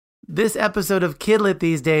This episode of Kidlit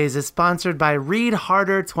These Days is sponsored by Read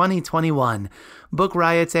Harder 2021. Book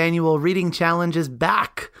Riot's annual reading challenge is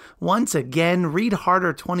back. Once again, Read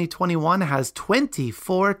Harder 2021 has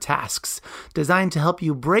 24 tasks designed to help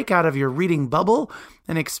you break out of your reading bubble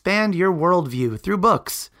and expand your worldview through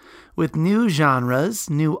books. With new genres,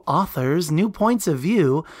 new authors, new points of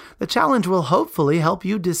view, the challenge will hopefully help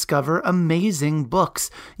you discover amazing books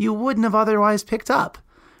you wouldn't have otherwise picked up.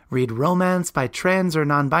 Read romance by trans or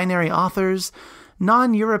non-binary authors,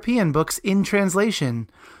 non-European books in translation,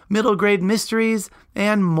 middle-grade mysteries,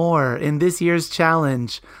 and more in this year's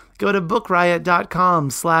challenge. Go to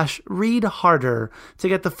bookriot.com/readharder to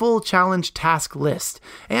get the full challenge task list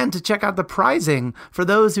and to check out the prizing for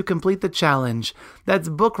those who complete the challenge. That's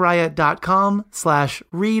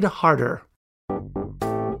bookriot.com/readharder.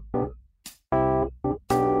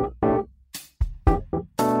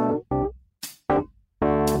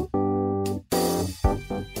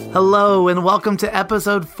 Hello and welcome to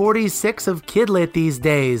episode 46 of Kidlit These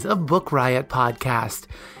Days, a Book Riot podcast.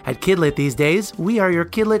 At Kidlit These Days, we are your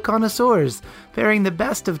Kidlit connoisseurs, pairing the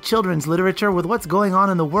best of children's literature with what's going on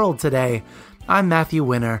in the world today. I'm Matthew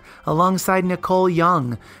Winner, alongside Nicole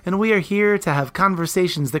Young, and we are here to have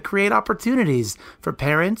conversations that create opportunities for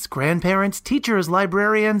parents, grandparents, teachers,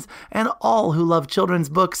 librarians, and all who love children's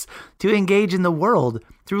books to engage in the world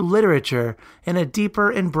through literature in a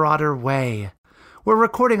deeper and broader way. We're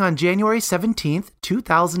recording on January 17th,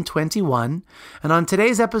 2021, and on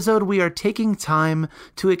today's episode, we are taking time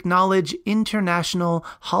to acknowledge International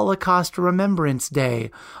Holocaust Remembrance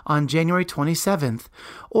Day on January 27th,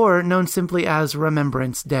 or known simply as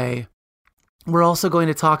Remembrance Day. We're also going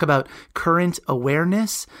to talk about current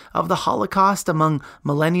awareness of the Holocaust among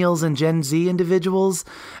millennials and Gen Z individuals,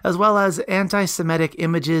 as well as anti-Semitic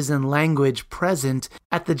images and language present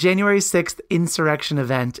at the January 6th insurrection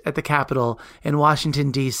event at the Capitol in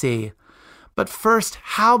Washington, D.C. But first,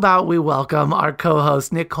 how about we welcome our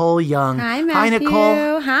co-host, Nicole Young. Hi, Matthew. Hi,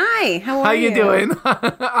 Nicole. Hi, how are you? How you doing?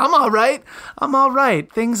 I'm all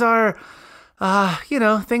right. Things are,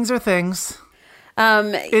 things are things.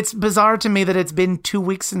 It's bizarre to me that it's been 2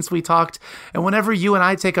 weeks since we talked, and whenever you and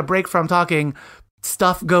I take a break from talking,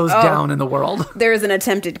 stuff goes down in the world. There's an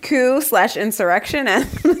attempted coup/insurrection at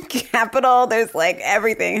the Capitol. There's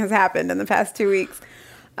everything has happened in the past 2 weeks.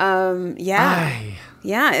 Yeah,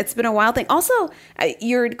 it's been a wild thing. Also,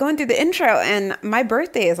 you're going through the intro, and my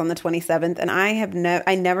birthday is on the 27th, and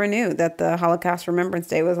I never knew that the Holocaust Remembrance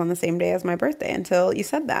Day was on the same day as my birthday until you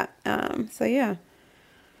said that. So yeah.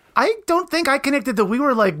 I don't think I connected that we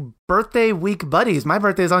were birthday week buddies. My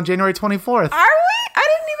birthday is on January 24th. Are we? I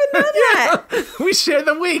didn't even know that. Yeah, we share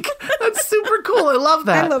the week. That's super cool. I love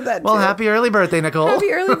that. I love that, Well, too. happy early birthday, Nicole.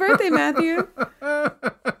 Happy early birthday, Matthew.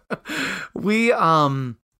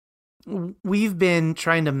 We've been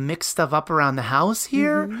trying to mix stuff up around the house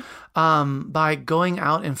here by going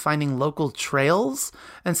out and finding local trails.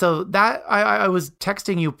 And so that I was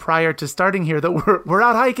texting you prior to starting here that we're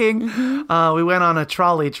out hiking. We went on a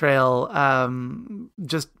trolley trail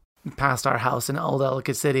just past our house in Old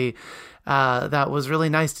Ellicott City. That was really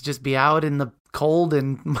nice to just be out in the cold,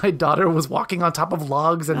 and my daughter was walking on top of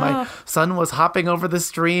logs and my son was hopping over the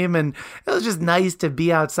stream, and it was just nice to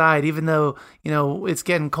be outside, even though it's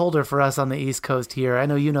getting colder for us on the East Coast here. I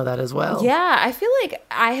know you know that as well. Yeah, I feel like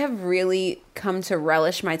I have really come to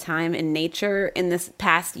relish my time in nature in this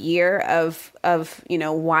past year of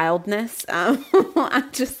wildness. I'm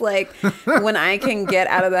just when I can get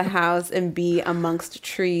out of the house and be amongst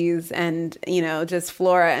trees and just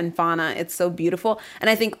flora and fauna, it's so beautiful. And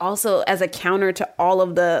I think also as a counter to all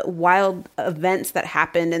of the wild events that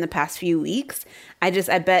happened in the past few weeks, I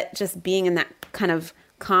bet just being in that kind of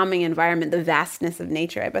calming environment, the vastness of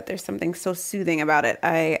nature, I bet there's something so soothing about it.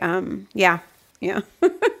 Yeah.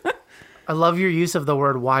 I love your use of the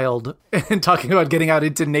word wild and talking about getting out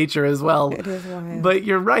into nature as well. It is wild. But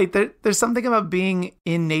you're right. There's something about being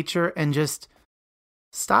in nature and just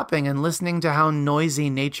stopping and listening to how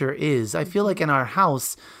noisy nature is. I feel like in our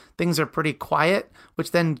house, things are pretty quiet,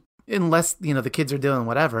 which then, unless, the kids are doing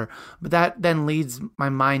whatever, but that then leads my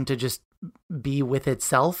mind to just be with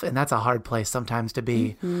itself. And that's a hard place sometimes to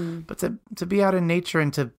be. But to be out in nature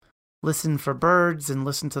and to listen for birds and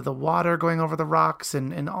listen to the water going over the rocks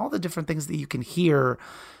and all the different things that you can hear,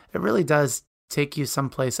 it really does take you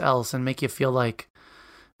someplace else and make you feel like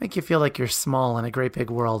you're small in a great big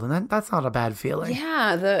world. And that's not a bad feeling.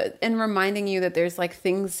 Yeah. And reminding you that there's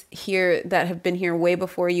things here that have been here way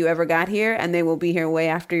before you ever got here, and they will be here way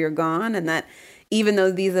after you're gone. And that even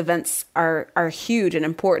though these events are huge and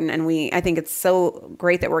important, and I think it's so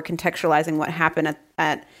great that we're contextualizing what happened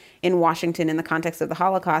at in Washington in the context of the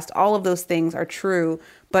Holocaust, all of those things are true,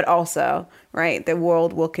 but also, right, the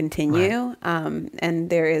world will continue. Right. And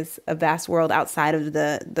there is a vast world outside of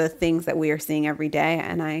the things that we are seeing every day.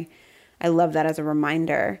 And I love that as a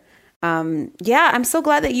reminder. I'm so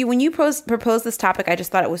glad that when you proposed this topic, I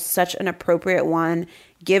just thought it was such an appropriate one,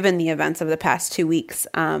 given the events of the past 2 weeks.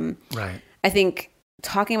 Right. I think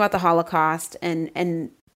talking about the Holocaust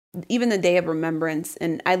and even the Day of Remembrance,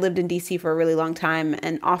 and I lived in DC for a really long time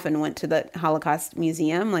and often went to the Holocaust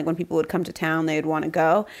Museum. Like when people would come to town, they would want to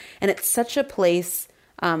go. And it's such a place,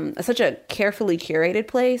 such a carefully curated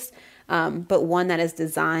place, but one that is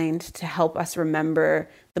designed to help us remember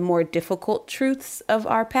the more difficult truths of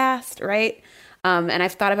our past, right? And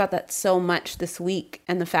I've thought about that so much this week,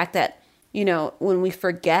 and the fact that, when we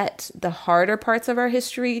forget the harder parts of our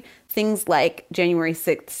history, things like January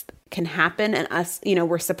 6th can happen, and us,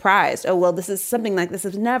 we're surprised. Oh, well, this is something like this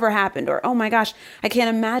has never happened, or, oh my gosh, I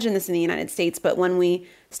can't imagine this in the United States. But when we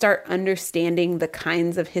start understanding the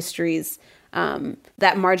kinds of histories that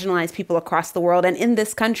marginalized people across the world and in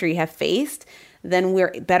this country have faced, then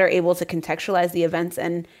we're better able to contextualize the events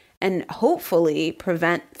and hopefully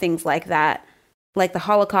prevent things like that, like the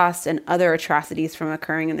Holocaust and other atrocities from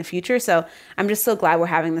occurring in the future. So I'm just so glad we're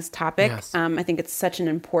having this topic. Yes. I think it's such an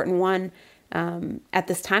important one. At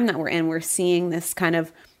this time that we're in, we're seeing this kind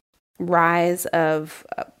of rise of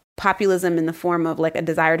populism in the form of like a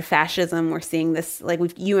desire to fascism. We're seeing this, like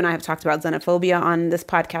you and I have talked about xenophobia on this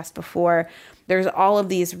podcast before. There's all of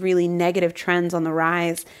these really negative trends on the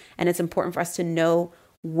rise, and it's important for us to know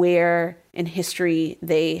where in history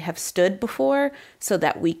they have stood before, so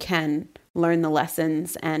that we can learn the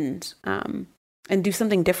lessons and do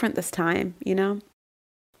something different this time.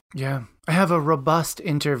 Yeah, I have a robust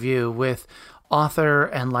interview with author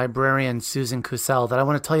and librarian Susan Kusel that I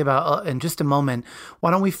want to tell you about in just a moment.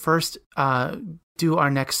 Why don't we first do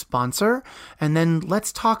our next sponsor, and then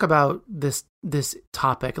let's talk about this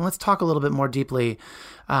topic, and let's talk a little bit more deeply.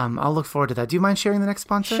 I'll look forward to that. Do you mind sharing the next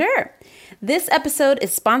sponsor? Sure. This episode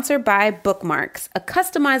is sponsored by Bookmarks, a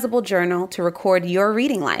customizable journal to record your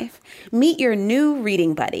reading life. Meet your new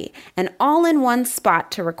reading buddy, an all-in-one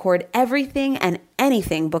spot to record everything and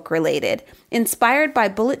anything book-related. Inspired by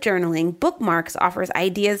bullet journaling, Bookmarks offers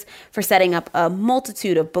ideas for setting up a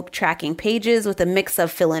multitude of book tracking pages with a mix of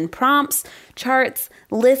fill-in prompts, charts,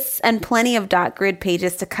 lists, and plenty of dot grid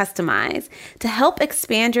pages to customize. To help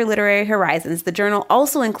expand your literary horizons, the journal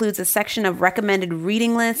also includes a section of recommended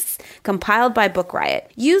reading lists compiled by Book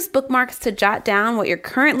Riot. Use Bookmarks to jot down what you're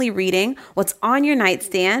currently reading, what's on your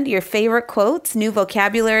nightstand, your favorite quotes, new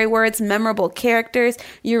vocabulary words, memorable characters,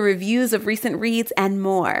 your reviews of recent reads, and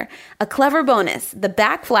more. A clever bonus, the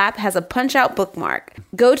back flap has a punch-out bookmark.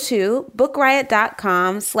 Go to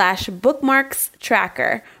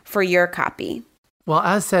bookriot.com/bookmarkstracker for your copy. Well,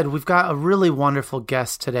 as said, we've got a really wonderful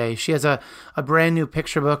guest today. She has a brand new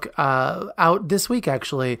picture book out this week,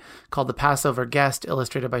 actually, called The Passover Guest,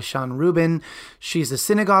 illustrated by Sean Rubin. She's a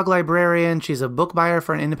synagogue librarian. She's a book buyer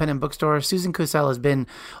for an independent bookstore. Susan Kusel has been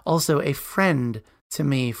also a friend to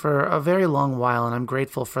me for a very long while, and I'm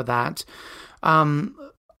grateful for that.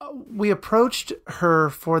 We approached her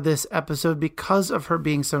for this episode because of her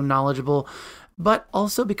being so knowledgeable, but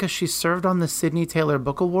also because she served on the Sidney Taylor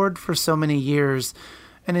Book Award for so many years.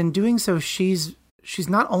 And in doing so, she's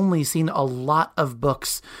not only seen a lot of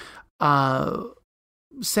books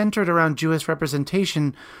centered around Jewish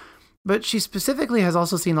representation, but she specifically has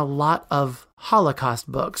also seen a lot of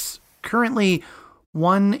Holocaust books. Currently,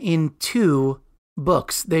 1 in 2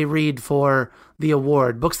 books they read for the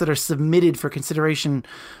award, books that are submitted for consideration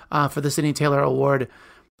for the Sidney Taylor Award,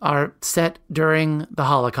 are set during the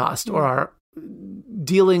Holocaust or are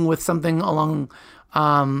dealing with something along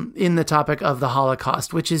in the topic of the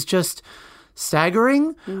Holocaust, which is just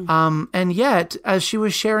staggering. And yet, as she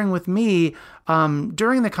was sharing with me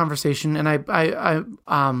during the conversation, and I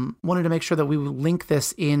wanted to make sure that we would link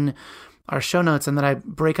this in our show notes and that I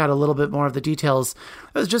break out a little bit more of the details.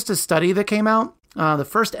 It was just a study that came out, the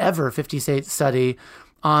first ever 50-state study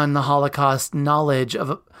on the Holocaust knowledge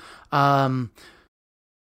of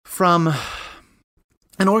from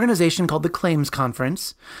an organization called the Claims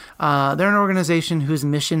Conference. They're an organization whose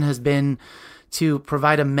mission has been to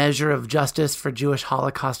provide a measure of justice for Jewish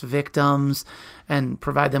Holocaust victims and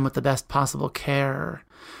provide them with the best possible care.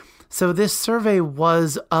 So this survey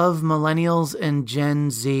was of millennials and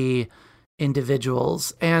Gen Z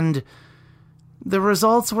individuals, and the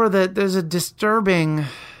results were that there's a disturbing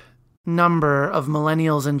number of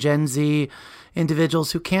millennials and Gen Z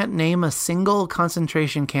individuals who can't name a single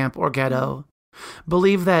concentration camp or ghetto,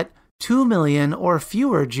 believe that 2 million or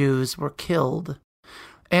fewer Jews were killed,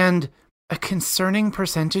 and a concerning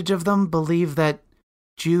percentage of them believe that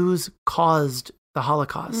Jews caused the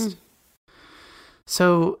Holocaust.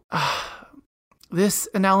 So this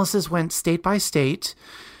analysis went state by state,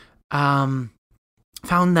 found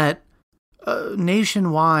that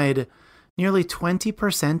nationwide, nearly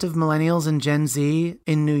 20% of millennials and Gen Z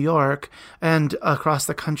in New York and across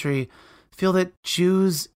the country feel that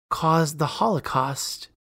Jews caused the Holocaust.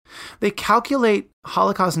 They calculate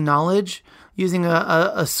Holocaust knowledge using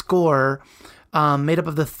a score made up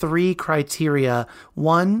of the 3 criteria.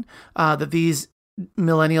 One, that these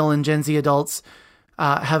millennial and Gen Z adults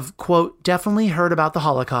have, quote, definitely heard about the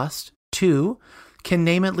Holocaust. 2, can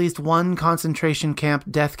name at least one concentration camp,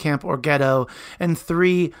 death camp, or ghetto. And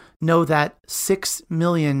 3, know that 6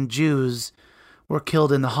 million Jews were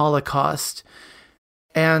killed in the Holocaust.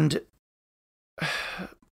 And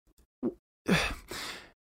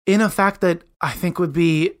in a fact that I think would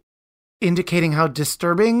be indicating how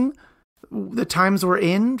disturbing the times we're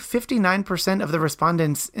in, 59% of the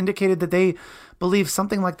respondents indicated that they believe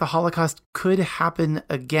something like the Holocaust could happen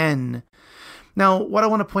again. Now, what I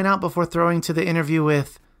want to point out before throwing to the interview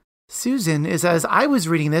with Susan is, as I was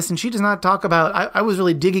reading this, and she does not talk about, I was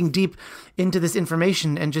really digging deep into this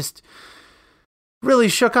information and just really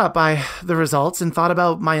shook up by the results and thought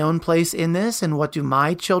about my own place in this and what do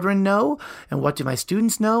my children know and what do my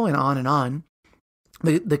students know and on and on.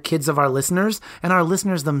 The kids of our listeners and our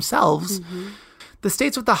listeners themselves. Mm-hmm. The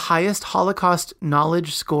states with the highest Holocaust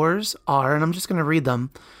knowledge scores are, and I'm just going to read them,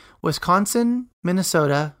 Wisconsin,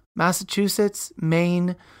 Minnesota, Massachusetts,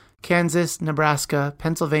 Maine, Kansas, Nebraska,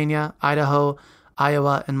 Pennsylvania, Idaho,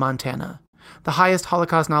 Iowa, and Montana. The highest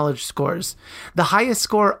Holocaust knowledge scores. The highest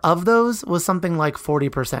score of those was something like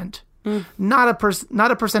 40%. Not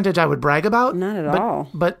a percentage I would brag about. Not at all.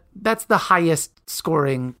 But that's the highest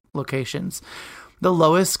scoring locations. The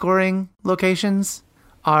lowest scoring locations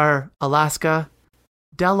are Alaska,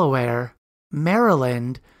 Delaware,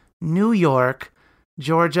 Maryland, New York,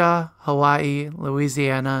 Georgia, Hawaii,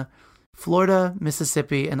 Louisiana, Florida,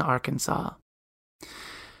 Mississippi, and Arkansas.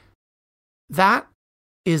 That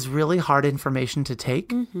is really hard information to take.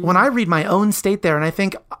 Mm-hmm. When I read my own state there and I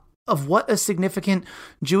think of what a significant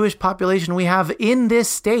Jewish population we have in this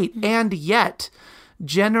state, and yet,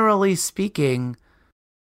 generally speaking,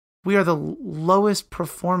 we are the lowest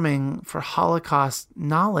performing for Holocaust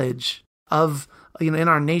knowledge of, in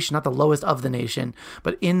our nation, not the lowest of the nation,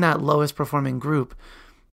 but in that lowest performing group.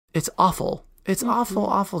 It's awful. It's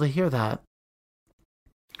awful to hear that.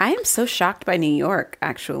 I am so shocked by New York,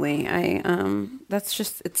 actually. That's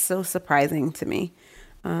just, it's so surprising to me.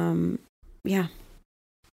 Yeah.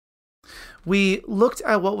 We looked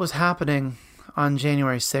at what was happening on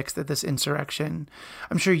January 6th at this insurrection.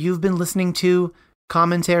 I'm sure you've been listening to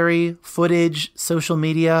commentary, footage, social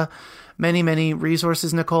media, many, many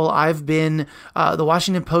resources, Nicole. I've been, the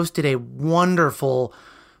Washington Post did a wonderful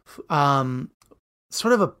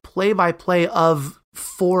sort of a play-by-play of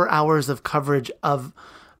 4 hours of coverage of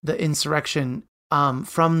the insurrection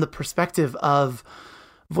from the perspective of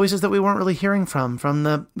voices that we weren't really hearing from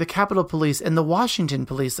the Capitol Police and the Washington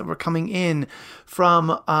Police that were coming in,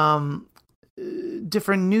 from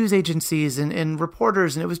different news agencies and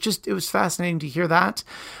reporters. And it was fascinating to hear that.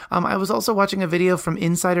 I was also watching a video from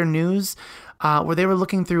Insider News where they were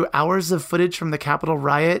looking through hours of footage from the Capitol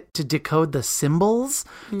riot to decode the symbols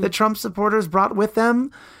that Trump supporters brought with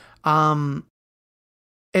them. And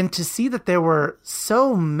to see that there were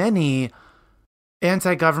so many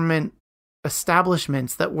anti-government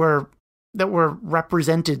establishments that were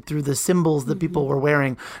represented through the symbols that people were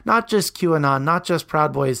wearing, not just QAnon, not just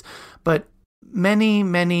Proud Boys, but many,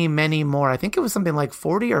 many, many more. I think it was something like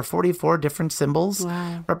 40 or 44 different symbols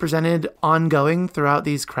represented ongoing throughout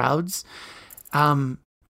these crowds.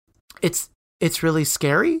 It's really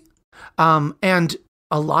scary. And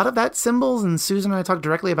a lot of that symbols, and Susan and I talked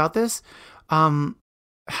directly about this,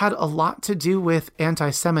 had a lot to do with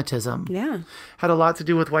anti-Semitism. Yeah. Had a lot to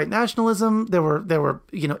do with white nationalism. There were,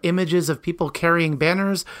 images of people carrying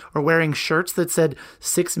banners or wearing shirts that said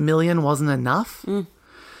 6 million wasn't enough.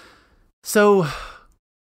 So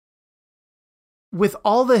with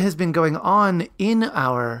all that has been going on in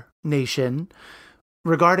our nation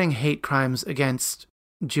regarding hate crimes against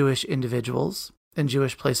Jewish individuals and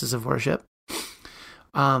Jewish places of worship,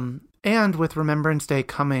 and with Remembrance Day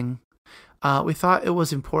coming, we thought it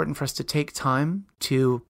was important for us to take time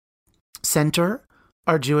to center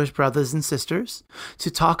our Jewish brothers and sisters,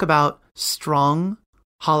 to talk about strong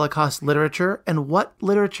Holocaust literature and what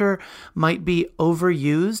literature might be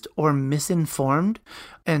overused or misinformed,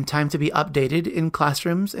 and time to be updated in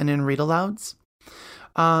classrooms and in read-alouds.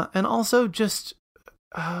 And also just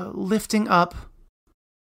lifting up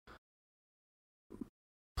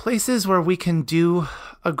places where we can do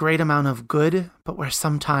a great amount of good, but where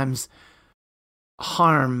sometimes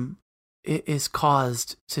harm is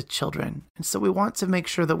caused to children. And so we want to make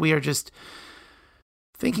sure that we are just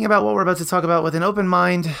thinking about what we're about to talk about with an open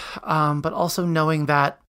mind, but also knowing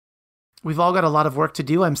that we've all got a lot of work to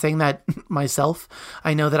do. I'm saying that myself.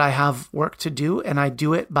 I know that I have work to do, and I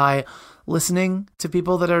do it by listening to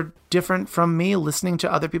people that are different from me, listening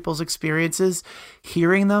to other people's experiences,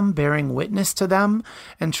 hearing them, bearing witness to them,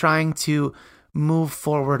 and trying to move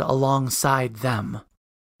forward alongside them.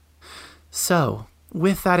 So,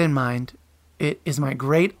 with that in mind, it is my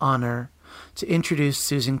great honor to introduce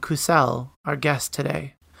Susan Kusel, our guest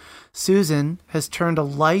today. Susan has turned a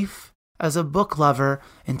life as a book lover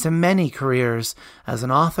into many careers as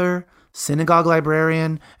an author, synagogue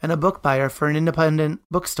librarian, and a book buyer for an independent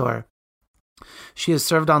bookstore. She has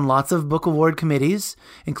served on lots of book award committees,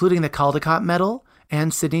 including the Caldecott Medal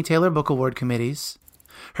and Sidney Taylor Book Award committees.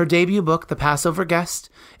 Her debut book, The Passover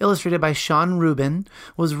Guest, illustrated by Sean Rubin,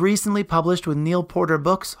 was recently published with Neil Porter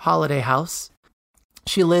Books' Holiday House.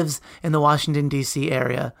 She lives in the Washington, D.C.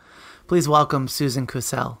 area. Please welcome Susan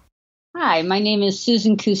Kusel. Hi, my name is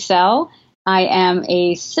Susan Kusel. I am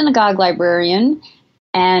a synagogue librarian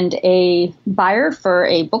and a buyer for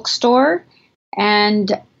a bookstore,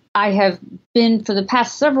 and I have been for the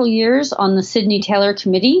past several years on the Sidney Taylor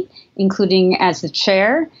Committee, including as the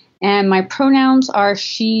chair, and my pronouns are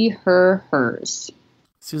she, her, hers.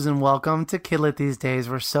 Susan, welcome to Kidlit These Days.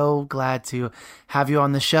 We're so glad to have you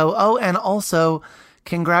on the show. Oh, and also,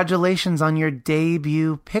 congratulations on your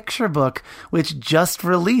debut picture book, which just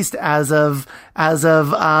released as of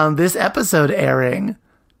this episode airing.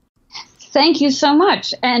 Thank you so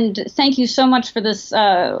much. And thank you so much for this,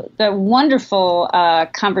 the wonderful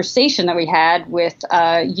conversation that we had with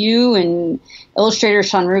you and illustrator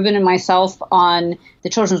Sean Rubin and myself on the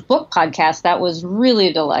Children's Book Podcast. That was really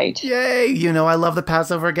a delight. Yay. You know, I love The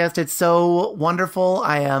Passover Guest. It's so wonderful.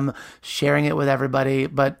 I am sharing it with everybody.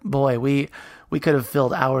 But boy, we could have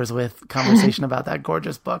filled hours with conversation about that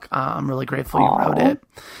gorgeous book. I'm really grateful you wrote it.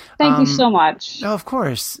 Thank you so much. Oh, of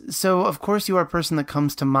course. So, of course, you are a person that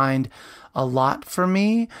comes to mind a lot for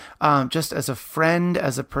me, just as a friend,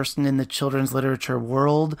 as a person in the children's literature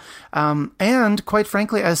world, and quite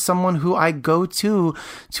frankly, as someone who I go to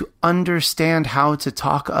understand how to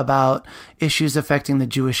talk about issues affecting the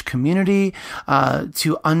Jewish community,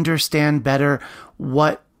 to understand better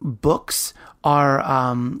what books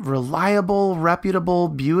are reliable, reputable,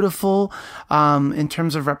 beautiful in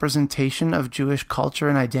terms of representation of Jewish culture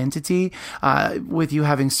and identity, with you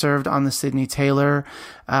having served on the Sidney Taylor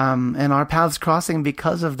and our paths crossing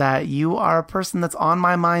because of that. You are a person that's on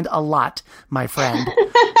my mind a lot, my friend.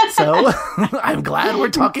 So I'm glad we're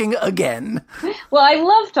talking again. Well, I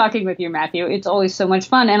love talking with you, Matthew. It's always so much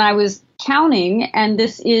fun. And I was counting, and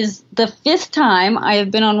this is the 5th time I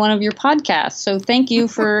have been on one of your podcasts. So thank you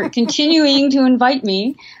for continuing to invite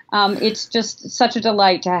me. It's just such a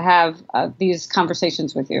delight to have these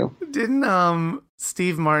conversations with you. Didn't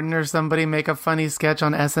Steve Martin or somebody make a funny sketch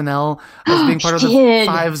on SNL as being part of the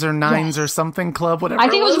Fives or Nines or something club, whatever? I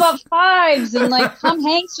think it was about fives, and like Tom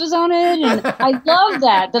Hanks was on it, and I love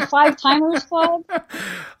that, the Five Timers Club.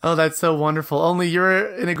 Oh, that's so wonderful. Only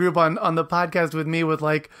you're in a group on the podcast with me with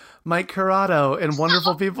like Mike Curato and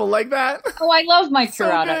wonderful people like that. Oh, I love Mike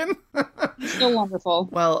Curato. He's so wonderful.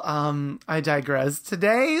 Well, I digress.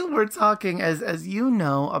 Today we're talking, as you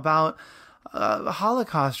know, about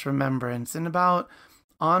Holocaust remembrance and about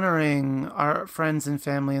honoring our friends and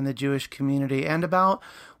family in the Jewish community and about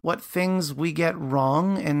what things we get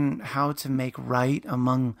wrong and how to make right,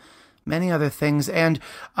 among many other things. And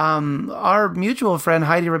our mutual friend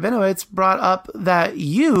Heidi Rabinowitz brought up that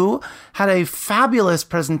you had a fabulous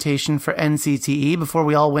presentation for NCTE before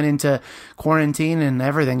we all went into quarantine and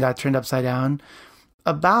everything got turned upside down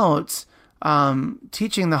about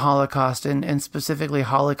teaching the Holocaust and specifically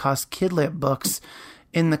Holocaust kidlit books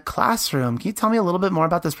in the classroom. Can you tell me a little bit more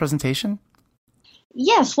about this presentation?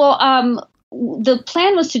 Yes. Well, the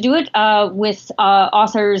plan was to do it with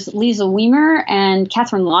authors Lisa Weimer and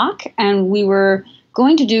Catherine Locke, and we were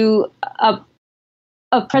going to do a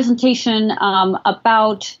presentation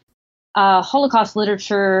about Holocaust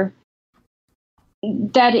literature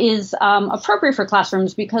that is appropriate for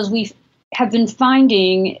classrooms, because we have been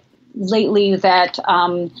finding lately that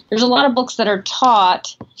there's a lot of books that are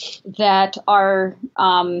taught that are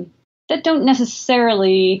that don't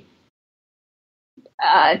necessarily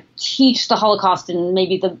teach the Holocaust in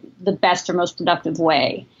maybe the best or most productive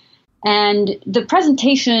way. And the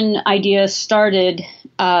presentation idea started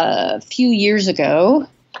a few years ago,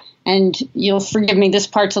 and you'll forgive me, this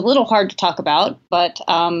part's a little hard to talk about, but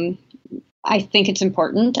I think it's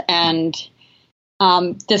important, and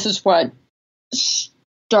this is what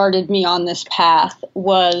started me on this path.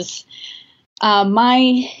 Was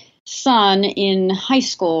my son in high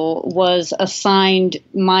school was assigned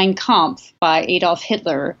Mein Kampf by Adolf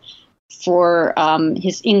Hitler for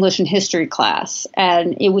his English and history class,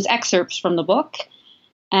 and it was excerpts from the book,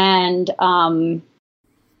 and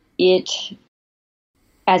it,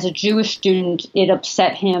 as a Jewish student, it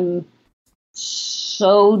upset him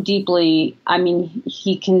so deeply. I mean,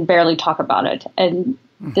 he can barely talk about it. And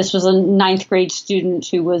this was a 9th grade student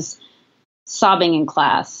who was sobbing in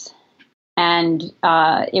class. And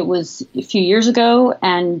it was a few years ago,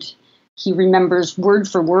 and he remembers word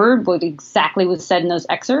for word what exactly was said in those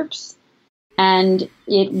excerpts. And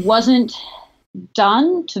it wasn't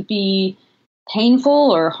done to be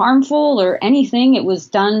painful or harmful or anything. It was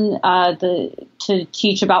done to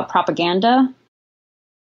teach about propaganda.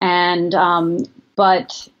 And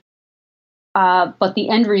but the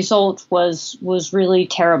end result was really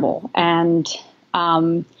terrible. And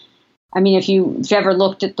I mean, if you've ever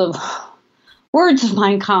looked at the words of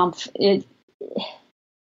Mein Kampf, it's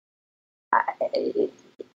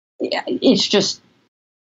just,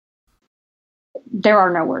 there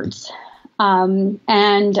are no words. And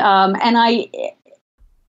I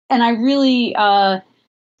really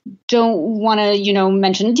don't want to,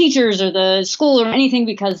 mention the teachers or the school or anything,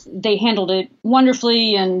 because they handled it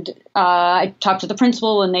wonderfully. And I talked to the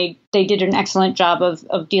principal, and they did an excellent job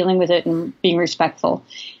of dealing with it and being respectful.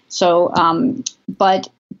 So, but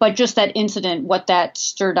just that incident, what that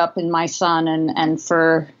stirred up in my son and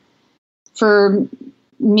for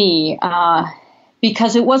me,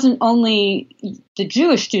 because it wasn't only the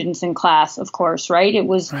Jewish students in class, of course, right? It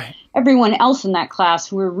was everyone else in that class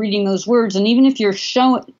who were reading those words. And even if you're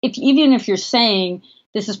even if you're saying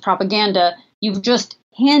this is propaganda, you've just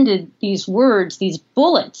handed these words, these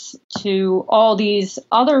bullets, to all these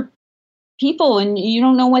other people, and you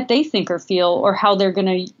don't know what they think or feel or how they're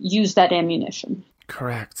going to use that ammunition.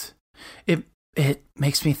 Correct. It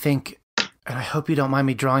makes me think, and I hope you don't mind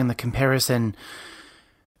me drawing the comparison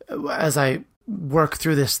as I work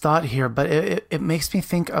through this thought here, but it makes me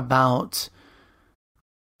think about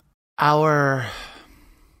our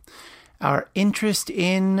interest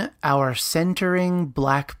in, our centering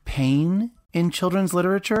Black pain in children's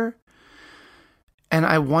literature. And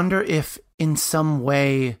I wonder if in some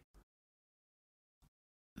way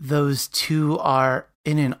those two are,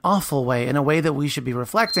 in an awful way, in a way that we should be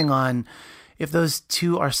reflecting on, if those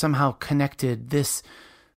two are somehow connected. This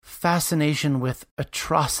fascination with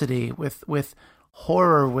atrocity, with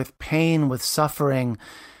horror, with pain, with suffering,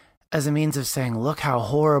 as a means of saying, look how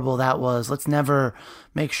horrible that was. Let's never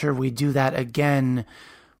make sure we do that again.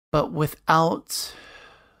 But without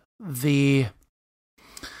the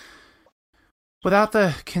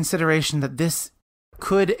consideration that this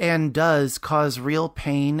could and does cause real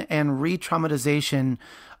pain and re-traumatization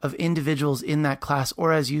of individuals in that class,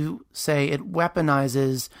 or as you say, it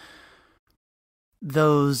weaponizes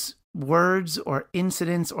those words or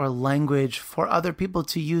incidents or language for other people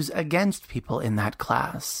to use against people in that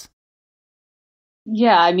class.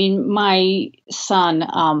 Yeah, I mean, my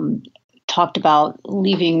son talked about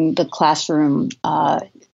leaving the classroom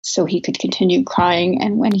so he could continue crying,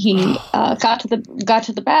 and when he got to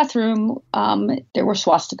the bathroom, there were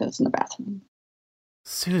swastikas in the bathroom.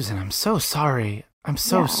 Susan, I'm so sorry. I'm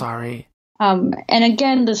so sorry. And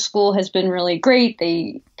again, the school has been really great.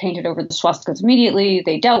 They painted over the swastikas immediately.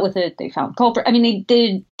 They dealt with it. They found culprit. I mean,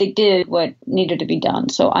 they did what needed to be done.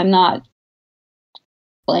 So I'm not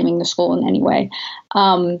blaming the school in any way.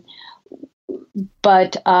 When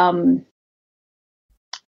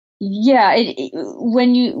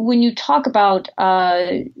you talk about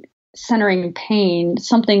centering pain,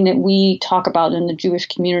 something that we talk about in the Jewish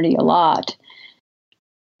community a lot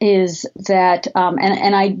is that,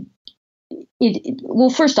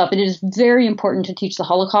 first off, it is very important to teach the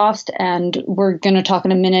Holocaust, and we're going to talk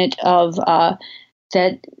in a minute of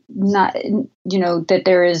that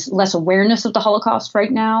there is less awareness of the Holocaust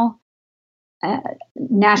right now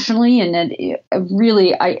nationally, and that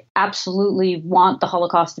I absolutely want the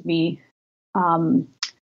Holocaust to be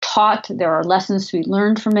taught. There are lessons to be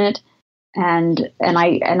learned from it, and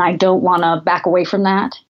I don't want to back away from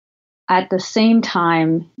that. At the same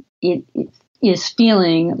time, it is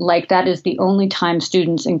feeling like that is the only time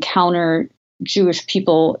students encounter Jewish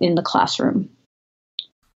people in the classroom,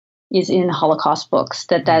 is in Holocaust books,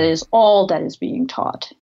 that is all that is being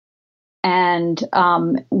taught. And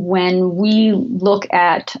when we look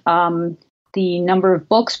at the number of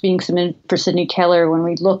books being submitted for Sidney Taylor, when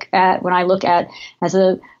I look at as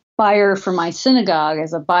a buyer for my synagogue,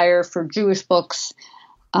 as a buyer for Jewish books,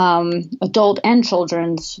 adult and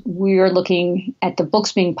children's, we are looking at the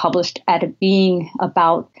books being published at it being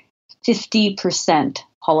about 50%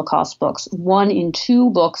 Holocaust books. 1 in 2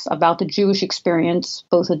 books about the Jewish experience,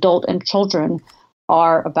 both adult and children,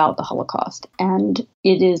 are about the Holocaust. And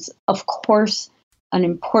it is, of course, an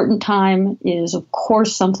important time. It is, of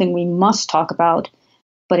course, something we must talk about,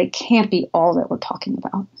 but it can't be all that we're talking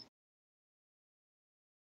about.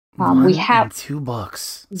 We have 2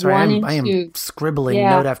 books. Sorry, I am scribbling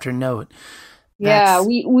note after note. Yeah,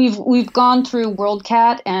 we've gone through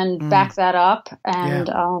WorldCat and backed that up,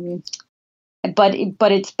 and but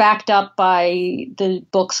it's backed up by the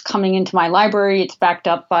books coming into my library. It's backed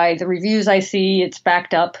up by the reviews I see. It's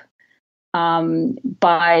backed up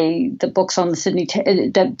by the books on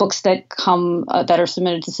the books that come that are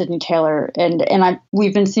submitted to Sydney Taylor, and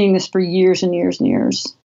we've been seeing this for years and years and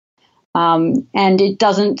years. And it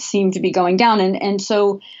doesn't seem to be going down. And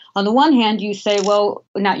so on the one hand, you say, well,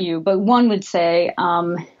 not you, but one would say,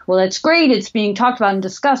 well, that's great. It's being talked about and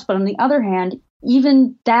discussed. But on the other hand,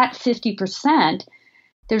 even that 50%,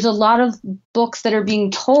 there's a lot of books that are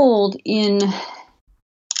being told in,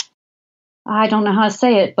 I don't know how to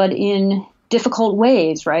say it, but in difficult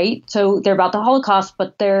ways, right? So they're about the Holocaust,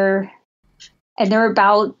 but they're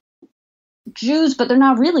about Jews, but they're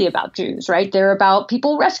not really about Jews, right? They're about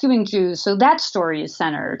people rescuing Jews. So that story is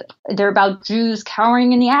centered. They're about Jews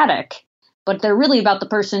cowering in the attic, but they're really about the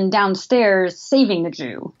person downstairs saving the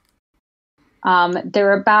Jew.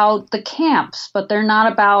 They're about the camps, but they're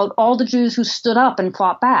not about all the Jews who stood up and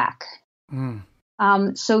fought back.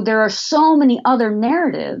 So there are so many other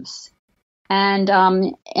narratives. And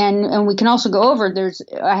we can also go over,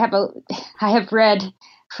 I have read,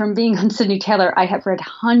 from being on Sydney Taylor, I have read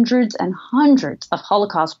hundreds and hundreds of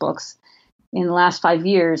Holocaust books in the last 5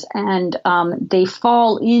 years, and they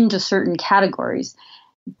fall into certain categories.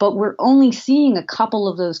 But we're only seeing a couple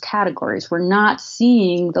of those categories. We're not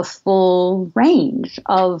seeing the full range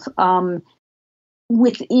of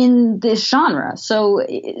within this genre. So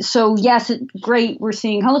yes, it's great. We're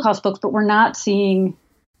seeing Holocaust books, but we're not seeing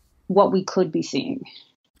what we could be seeing.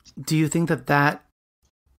 Do you think that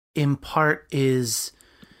in part is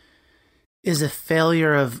a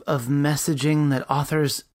failure of messaging, that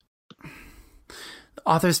authors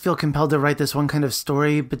feel compelled to write this one kind of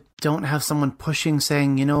story, but don't have someone pushing,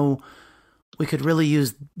 saying, we could really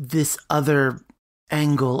use this other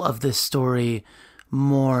angle of this story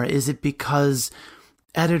more? Is it because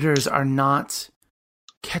editors are not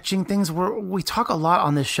catching things? We talk a lot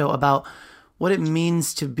on this show about what it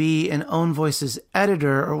means to be an Own Voices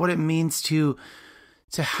editor, or what it means to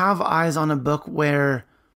have eyes on a book where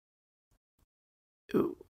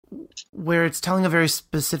it's telling a very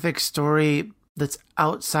specific story that's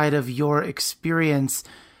outside of your experience,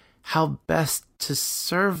 how best to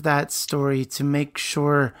serve that story to make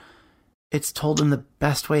sure it's told in the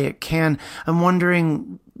best way it can. I'm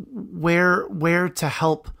wondering where to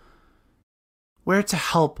help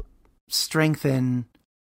strengthen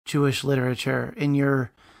Jewish literature in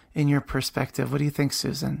your perspective. What do you think,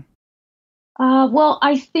 Susan? Well,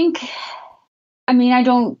 I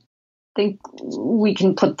don't think we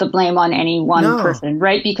can put the blame on any one person,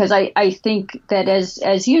 right? Because I think that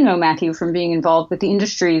as you know, Matthew, from being involved with the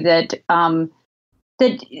industry, that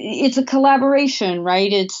it's a collaboration,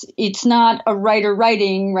 right? It's not a writer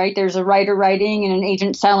writing, right? There's a writer writing and an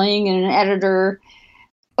agent selling and an editor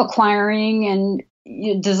acquiring and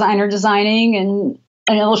designer designing and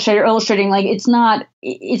an illustrator illustrating. Like it's not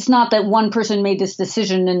that one person made this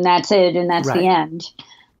decision and that's it and that's the end.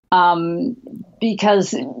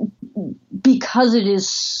 Because it is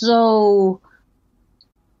so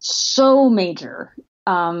major,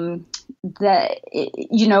 that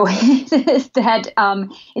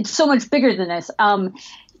it's so much bigger than this. Well,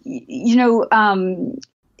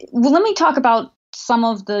 let me talk about some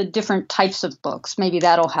of the different types of books. Maybe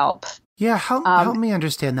that'll help. Yeah, help me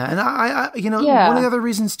understand that. And I one of the other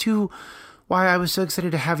reasons too why I was so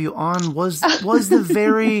excited to have you on was the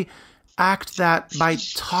very act that by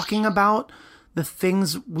talking about the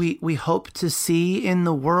things we hope to see in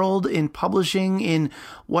the world, in publishing, in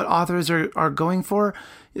what authors are going for,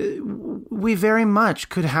 we very much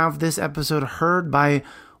could have this episode heard by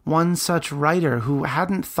one such writer who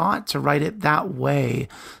hadn't thought to write it that way.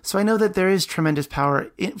 So I know that there is tremendous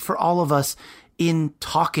power for all of us in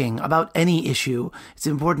talking about any issue. It's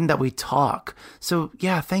important that we talk. So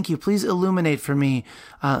yeah, thank you. Please illuminate for me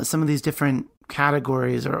some of these different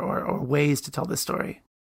categories or ways to tell this story.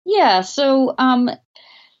 Yeah. So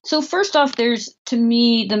first off, there's, to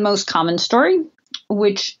me, the most common story,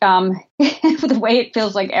 which the way it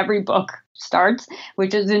feels like every book starts,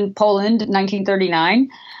 which is in Poland, 1939.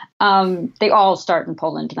 They all start in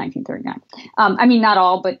Poland in 1939. I mean, not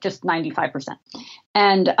all, but just 95%.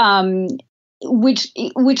 And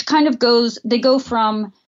which kind of they go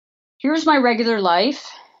from, here's my regular life,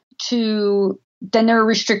 to then there are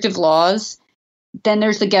restrictive laws, then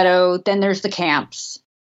there's the ghetto, then there's the camps.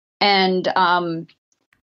 And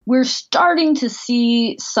we're starting to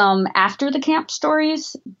see some after the camp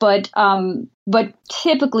stories, but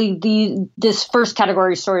typically this first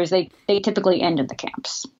category of stories, they typically end in the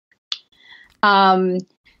camps.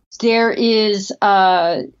 There is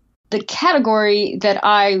the category that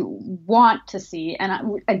I want to see,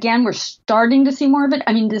 and again, we're starting to see more of it.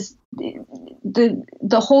 I mean,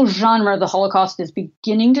 the whole genre of the Holocaust is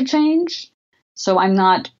beginning to change. So I'm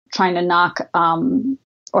not trying to knock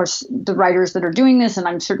or the writers that are doing this, and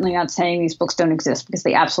I'm certainly not saying these books don't exist, because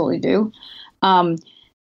they absolutely do.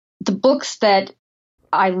 The books that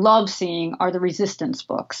I love seeing are the resistance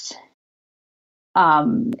books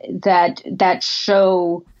that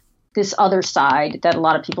show this other side that a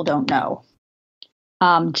lot of people don't know.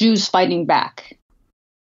 Jews fighting back.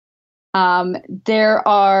 There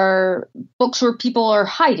are books where people are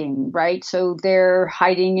hiding, right? So they're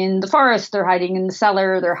hiding in the forest, they're hiding in the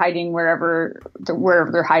cellar, they're hiding wherever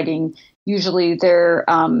they're hiding. Usually they're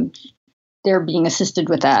being assisted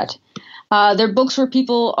with that. There are books where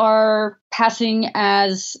people are passing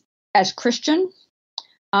as Christian.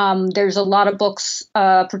 There's a lot of books,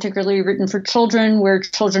 particularly written for children, where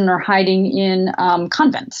children are hiding in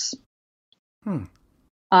convents.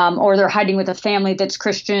 Or they're hiding with a family that's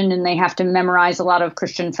Christian and they have to memorize a lot of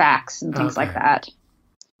Christian facts and things like that.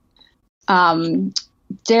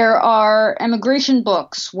 There are emigration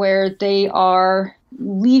books where they are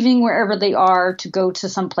leaving wherever they are to go to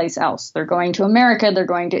someplace else. They're going to America, they're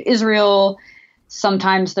going to Israel.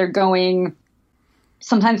 Sometimes they made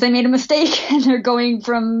a mistake and they're going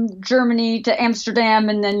from Germany to Amsterdam,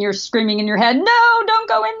 and then you're screaming in your head, no, don't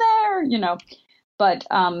go in there, but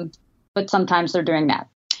sometimes they're doing that.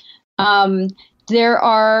 There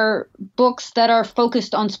are books that are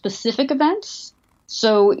focused on specific events.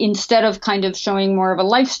 So instead of kind of showing more of a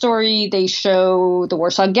life story, they show the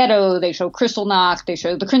Warsaw Ghetto, they show Kristallnacht, they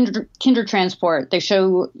show the Kindertransport, they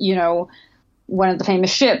show, one of the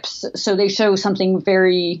famous ships. So they show something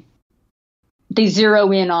they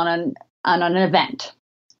zero in on an event.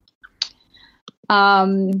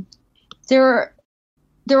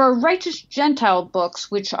 There are Righteous Gentile books,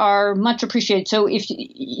 which are much appreciated. So if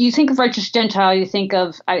you think of Righteous Gentile, you think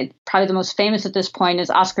of, probably the most famous at this point is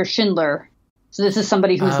Oskar Schindler. So this is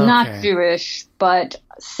somebody who's not Jewish, but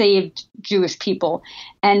saved Jewish people.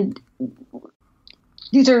 And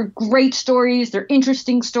these are great stories. They're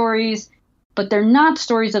interesting stories, but they're not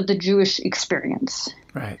stories of the Jewish experience.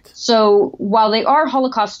 Right. So while they are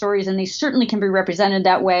Holocaust stories, and they certainly can be represented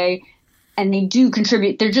that way, and they do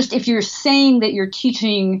contribute, they're just, if you're saying that you're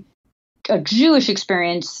teaching a Jewish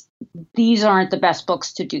experience, these aren't the best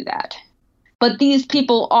books to do that. But these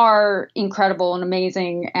people are incredible and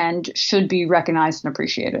amazing and should be recognized and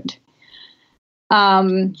appreciated.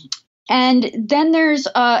 And then there's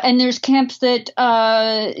camps that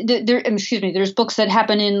there's books that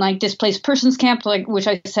happen in like displaced persons camp, like which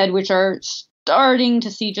I said, which are starting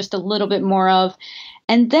to see just a little bit more of.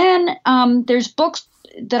 And then there's books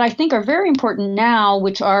that I think are very important now,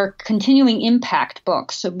 which are continuing impact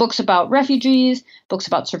books. So books about refugees, books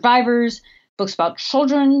about survivors, books about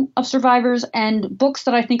children of survivors, and books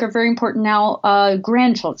that I think are very important now,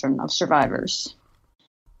 grandchildren of survivors.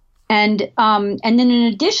 And then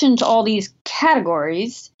in addition to all these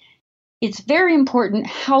categories, it's very important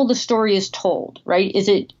how the story is told, right? Is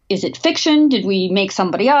it fiction? Did we make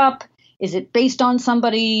somebody up? Is it based on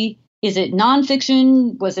somebody? Is it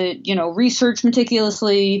nonfiction? Was it, researched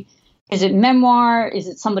meticulously? Is it memoir? Is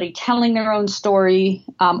it somebody telling their own story?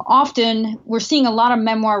 Often we're seeing a lot of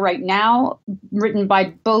memoir right now written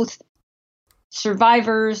by both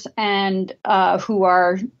survivors and who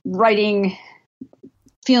are writing,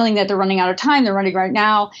 feeling that they're running out of time. They're running right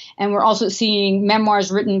now. And we're also seeing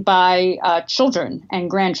memoirs written by children and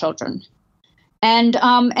grandchildren. And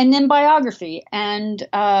then biography. And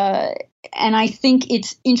I think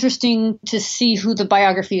it's interesting to see who the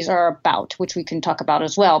biographies are about, which we can talk about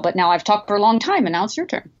as well. But now I've talked for a long time, and now it's your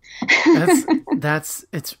turn.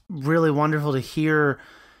 It's really wonderful to hear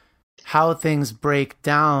how things break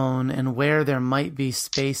down and where there might be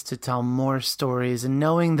space to tell more stories, and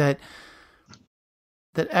knowing that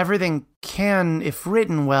everything can, if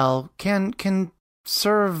written well, can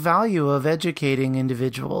serve value of educating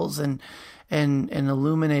individuals and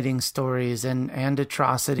illuminating stories and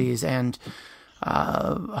atrocities, and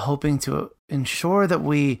hoping to ensure that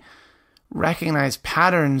we recognize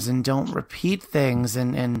patterns and don't repeat things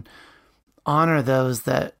and honor those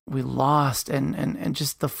that we lost and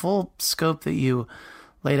just the full scope that you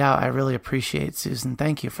laid out. I really appreciate, Susan.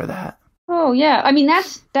 Thank you for that. Oh, yeah. I mean,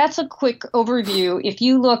 that's a quick overview. If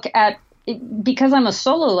you look at, because I'm a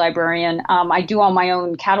solo librarian, I do all my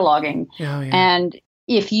own cataloging. Oh, yeah. And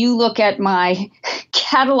if you look at my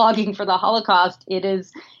cataloging for the Holocaust, it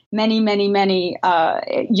is many, many, many,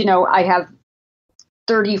 I have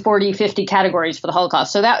 30, 40, 50 categories for the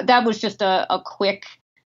Holocaust. So that was just a quick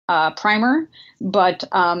primer. But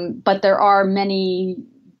there are many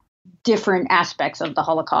different aspects of the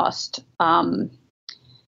Holocaust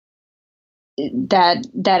that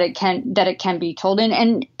it can be told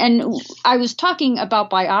in. And I was talking about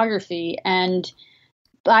biography, and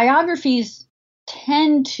biographies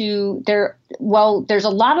tend to there's a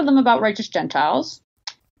lot of them about righteous Gentiles.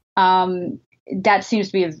 That seems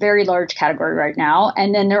to be a very large category right now.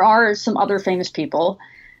 And then there are some other famous people.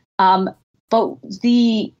 But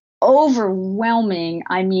the overwhelming,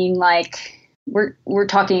 I mean, like we're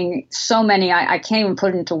talking so many, I can't even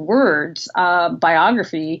put into words,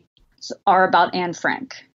 biography are about Anne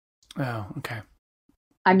Frank. Oh, okay.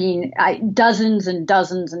 I mean, dozens and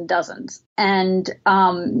dozens and dozens. And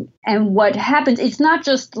what happens, it's not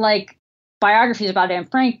just like biographies about Anne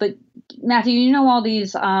Frank, but Matthew, you know, all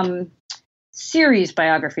these series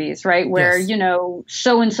biographies, right? Where, yes.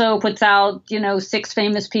 So-and-so puts out, 6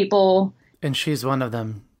 famous people. And she's one of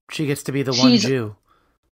them. She gets to be the one Jew.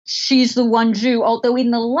 She's the one Jew. Although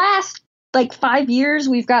in the last 5 years,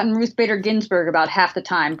 we've gotten Ruth Bader Ginsburg about half the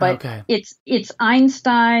time. But okay. It's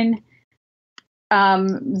Einstein,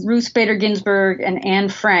 Ruth Bader Ginsburg, and Anne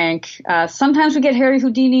Frank. Sometimes we get Harry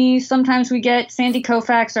Houdini. Sometimes we get Sandy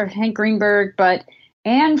Koufax or Hank Greenberg. But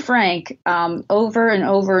Anne Frank, over and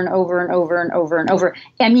over and over and over and over and over.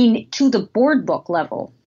 I mean, to the board book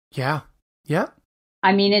level. Yeah. Yeah.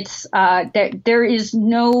 I mean, it's there is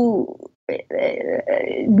no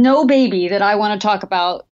baby that I want to talk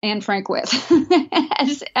about Anne Frank with.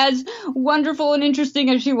 as wonderful and interesting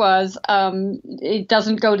as she was, it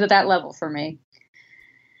doesn't go to that level for me.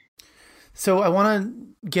 So I want to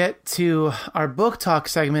get to our book talk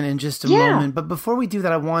segment in just a moment. But before we do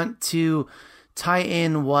that, I want to tie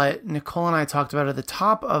in what Nicole and I talked about at the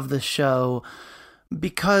top of the show,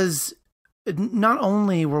 because not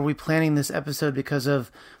only were we planning this episode because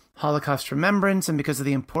of Holocaust remembrance and because of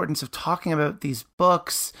the importance of talking about these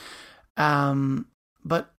books,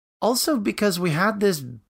 but also because we had this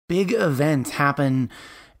big event happen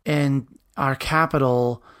in our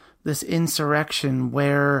capital, this insurrection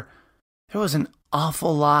where there was an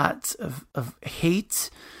awful lot of hate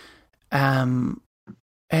and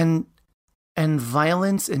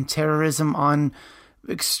violence and terrorism on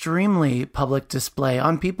extremely public display,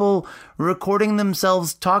 on people recording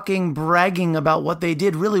themselves talking, bragging about what they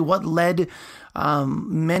did, really what led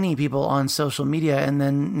many people on social media, and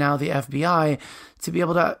then now the FBI, to be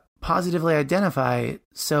able to positively identify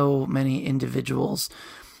so many individuals.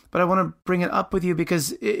 But I want to bring it up with you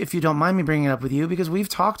because, if you don't mind me bringing it up with you, because we've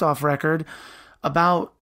talked off record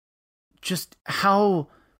about just how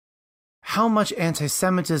much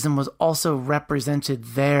anti-Semitism was also represented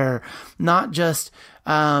there. Not just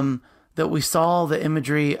that we saw the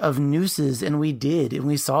imagery of nooses, and we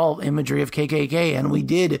saw imagery of KKK, and we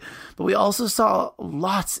did, but we also saw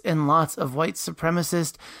lots and lots of white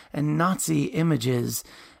supremacist and Nazi images.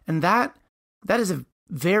 And that is a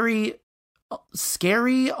very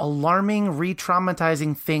scary, alarming,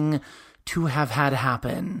 re-traumatizing thing to have had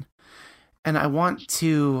happen. And I want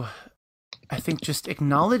to, I think, just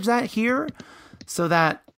acknowledge that here so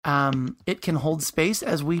that it can hold space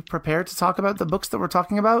as we prepare to talk about the books that we're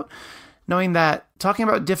talking about, knowing that talking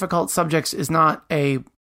about difficult subjects is not a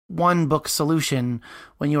one book solution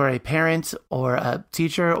when you are a parent or a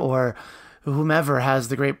teacher or whomever has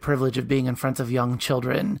the great privilege of being in front of young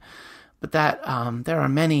children, but that there are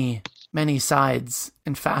many, many sides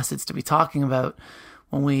and facets to be talking about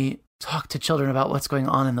when we talk to children about what's going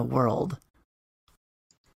on in the world.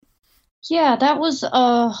 Yeah, that was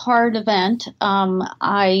a hard event.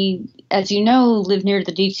 I, as you know, live near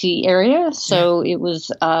the DC area, so it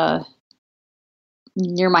was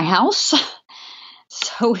near my house.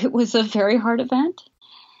 So it was a very hard event.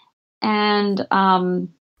 And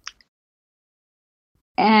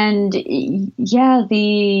yeah,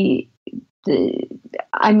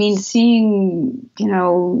 I mean, seeing,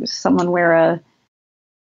 someone wear a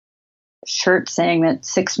shirt saying that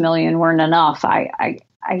 6 million weren't enough, I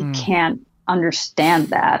can't understand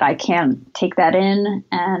that. I can't take that in.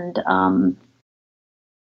 And,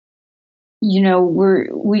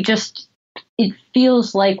 it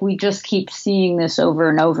feels like we just keep seeing this over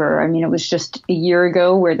and over. I mean, it was just a year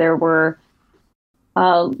ago where there were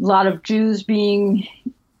a lot of Jews being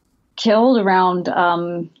killed around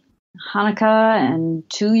Hanukkah, and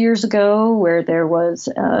 2 years ago where there was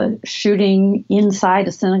a shooting inside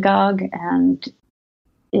a synagogue, and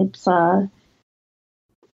it's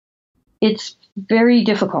very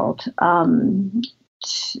difficult that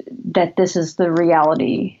this is the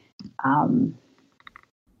reality.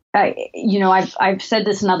 I've said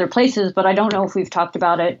this in other places, but I don't know if we've talked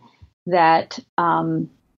about it, that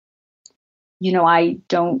I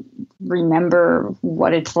don't remember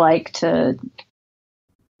what it's like to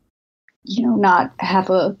not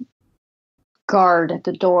have a guard at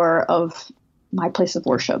the door of my place of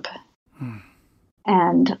worship.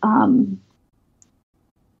 And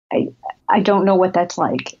I don't know what that's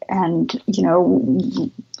like. And,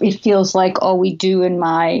 it feels like all we do in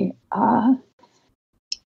my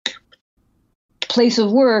place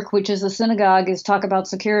of work, which is a synagogue, is talk about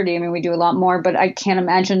security. I mean, we do a lot more, but I can't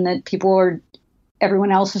imagine that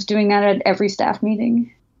everyone else is doing that at every staff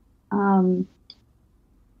meeting.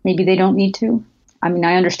 Maybe they don't need to. I mean,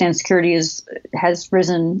 I understand security has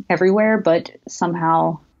risen everywhere, but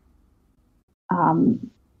somehow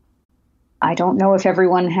I don't know if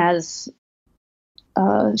everyone has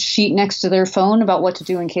a sheet next to their phone about what to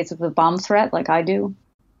do in case of a bomb threat like I do.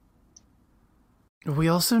 We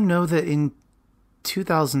also know that in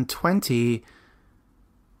 2020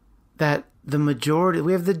 that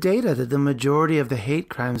we have the data that the majority of the hate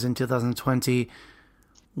crimes in 2020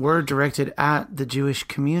 were directed at the Jewish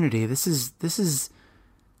community. This is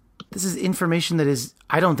information that is,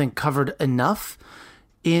 I don't think, covered enough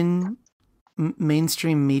in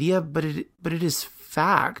mainstream media, but it is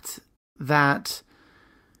fact that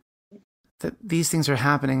these things are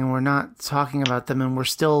happening and we're not talking about them, and we're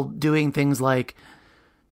still doing things like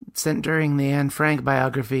during the Anne Frank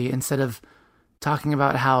biography, instead of talking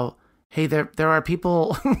about how, hey, there are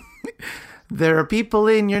people there are people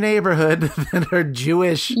in your neighborhood that are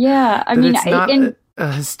Jewish. Yeah, I mean, it's not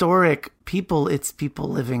a historic people, it's people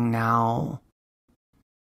living now.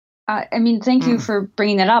 Thank you for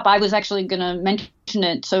bringing that up. I was actually going to mention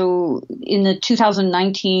it. So in the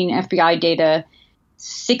 2019 FBI data,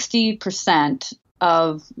 60%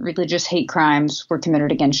 of religious hate crimes were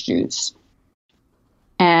committed against Jews.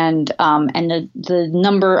 And the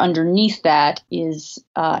number underneath that is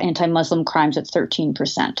anti-Muslim crimes at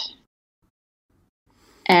 13%.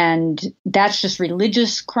 And that's just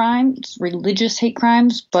religious crimes, religious hate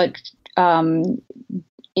crimes. But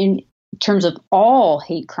in terms of all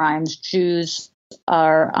hate crimes, Jews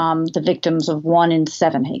are the victims of 1 in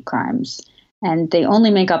 7 hate crimes. And they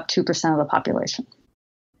only make up 2% of the population.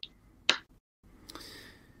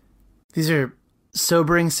 These are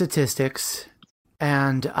sobering statistics.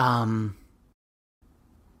 And I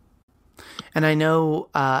know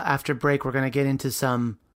after break we're going to get into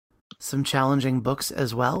some challenging books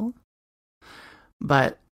as well.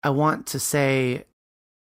 But I want to say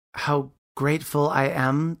how grateful I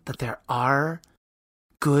am that there are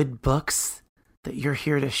good books that you're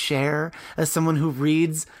here to share. As someone who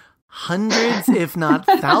reads hundreds, if not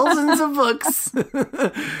thousands of books,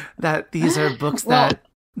 that these are books that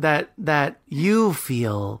you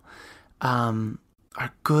feel are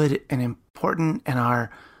good and important and are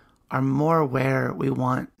more where we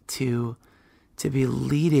want to be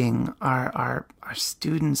leading our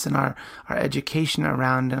students and our education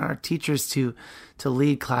around, and our teachers to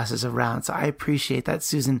lead classes around. So I appreciate that,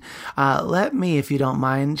 Susan. Let me, if you don't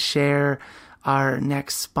mind, share our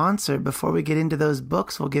next sponsor before we get into those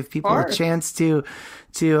books. We'll give people a chance to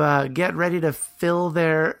get ready to fill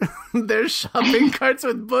their shopping carts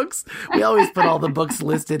with books. We always put all the books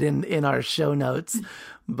listed in our show notes.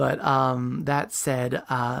 But that said,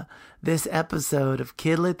 this episode of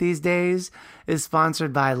Kidlit These Days is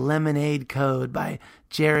sponsored by Lemonade Code by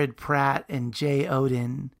Jared Pratt and Jay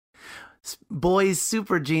Odin. Boy's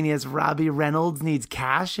super genius Robbie Reynolds needs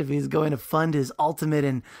cash if he's going to fund his ultimate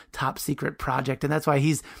and top secret project, and that's why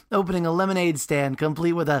he's opening a lemonade stand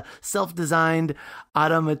complete with a self-designed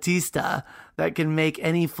automatista that can make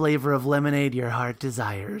any flavor of lemonade your heart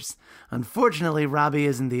desires. Unfortunately, Robbie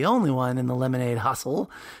isn't the only one in the lemonade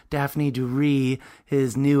hustle. Daphne Dury,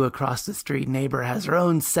 his new across-the-street neighbor, has her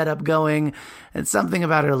own setup going, and something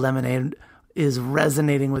about her lemonade is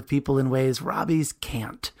resonating with people in ways Robbie's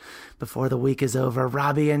can't. Before the week is over,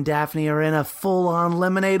 Robbie and Daphne are in a full-on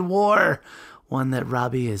lemonade war, one that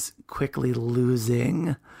Robbie is quickly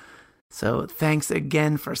losing. So thanks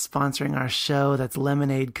again for sponsoring our show. That's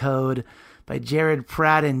Lemonade Code by Jared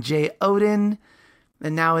Pratt and Jay Odin.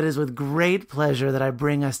 And now it is with great pleasure that I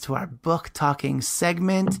bring us to our book talking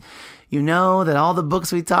segment. You know that all the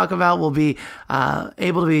books we talk about will be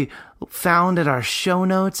able to be found at our show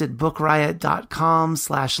notes at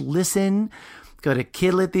bookriot.com/listen. Go to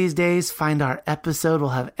Kidlit these days, find our episode. We'll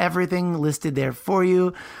have everything listed there for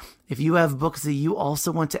you. If you have books that you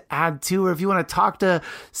also want to add to, or if you want to talk to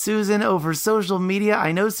Susan over social media,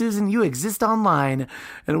 I know, Susan, you exist online,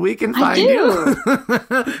 and we can find you.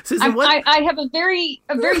 Susan, I have a very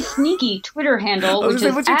sneaky Twitter handle, which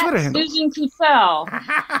is at Susan Kusel.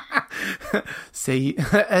 Say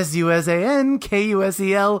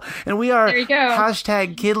SUSANKUSEL, and we are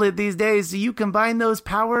hashtag Kidlit these days, so you combine those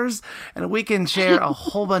powers, and we can share a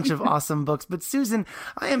whole bunch of awesome books. But Susan,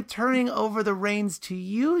 I am turning over the reins to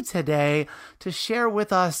you today to share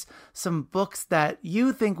with us some books that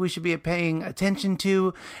you think we should be paying attention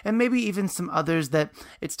to, and maybe even some others that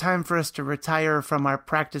it's time for us to retire from our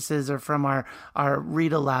practices or from our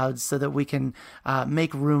read alouds so that we can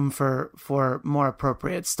make room for more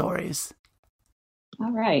appropriate stories.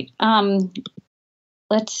 All right.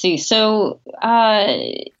 Let's see. So,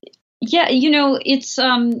 it's,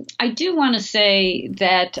 I do want to say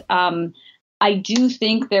that I do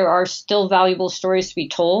think there are still valuable stories to be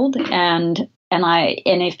told, and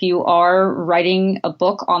if you are writing a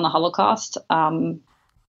book on the Holocaust,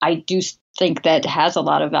 I do think that has a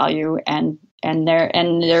lot of value, and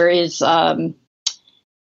there is an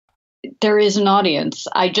audience.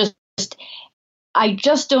 I just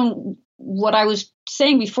don't. What I was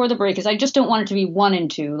saying before the break is I just don't want it to be 1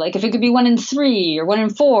 and 2. Like if it could be 1 and 3 or 1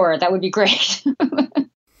 and 4, that would be great.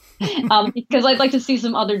 Because I'd like to see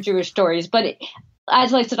some other Jewish stories. But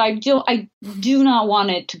as I said, I do not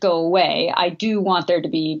want it to go away. I do want there to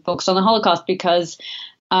be books on the Holocaust because,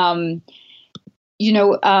 as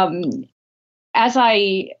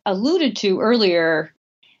I alluded to earlier,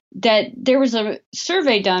 that there was a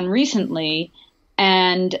survey done recently,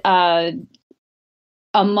 and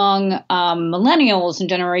among millennials and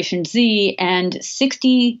Generation Z, and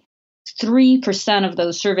 63% of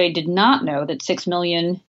those surveyed did not know that 6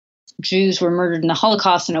 million Jews were murdered in the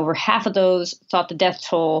Holocaust, and over half of those thought the death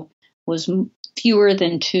toll was fewer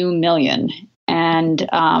than 2 million. And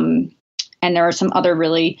there are some other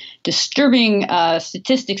really disturbing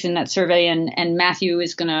statistics in that survey, and Matthew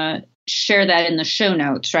is going to share that in the show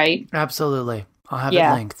notes, right? Absolutely. I'll have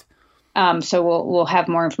it linked. So we'll have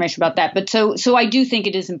more information about that. But so I do think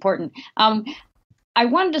it is important. I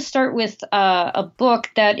wanted to start with a book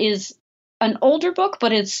that is an older book,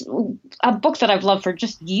 but it's a book that I've loved for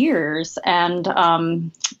just years, and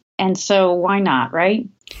so why not, right?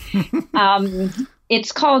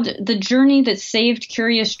 It's called The Journey That Saved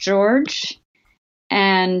Curious George,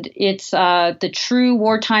 and it's the true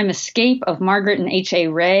wartime escape of Margaret and H.A.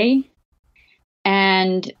 Ray.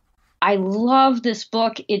 And I love this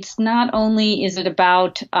book. It's not only is it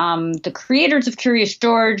about the creators of Curious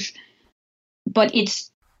George, but it's,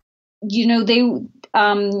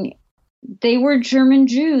 they were German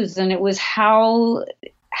Jews, and it was how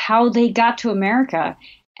they got to America.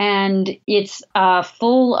 And it's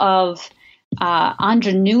full of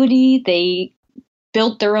ingenuity. They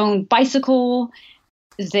built their own bicycle.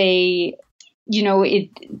 It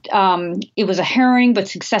was a harrowing but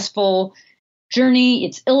successful journey.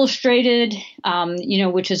 It's illustrated,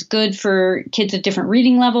 which is good for kids at different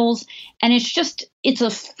reading levels. And it's a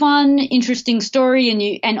fun, interesting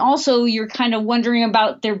story. And also you're kind of wondering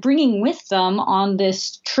about, they're bringing with them on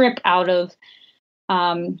this trip out of,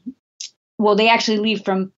 they actually leave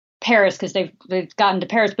from Paris because they've gotten to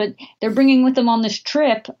Paris, but they're bringing with them on this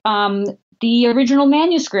trip, the original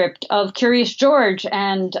manuscript of Curious George.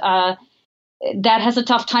 And, that has a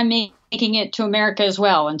tough time making it to America as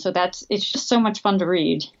well. And so it's just so much fun to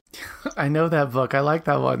read. I know that book. I like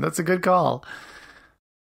that one. That's a good call.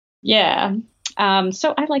 Yeah.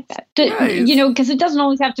 So I like that, Nice. Because it doesn't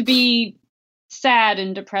always have to be sad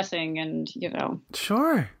and depressing and,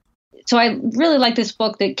 Sure. So I really like this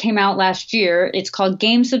book that came out last year. It's called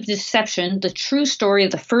Games of Deception, The True Story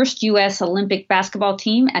of the First U.S. Olympic Basketball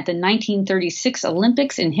Team at the 1936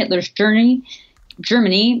 Olympics in Hitler's Germany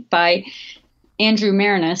by Andrew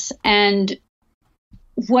Marinus. And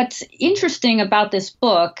what's interesting about this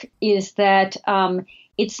book is that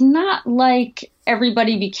it's not like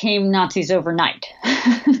everybody became Nazis overnight,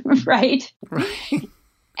 right? Right.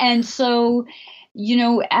 And so,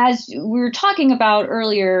 as we were talking about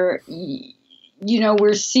earlier,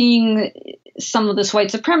 we're seeing some of this white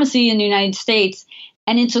supremacy in the United States,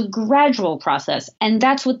 and it's a gradual process. And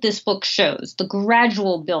that's what this book shows, the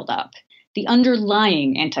gradual buildup, the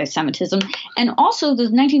underlying anti-Semitism, and also the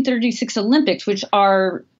 1936 Olympics, which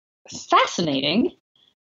are fascinating.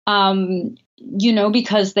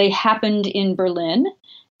 because they happened in Berlin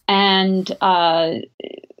and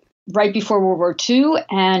right before World War II,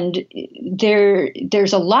 and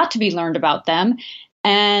there's a lot to be learned about them,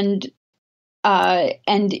 and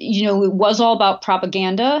it was all about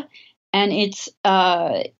propaganda, and it's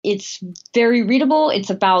very readable. It's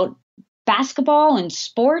about basketball and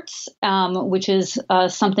sports, which is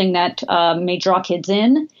something that may draw kids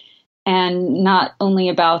in, and not only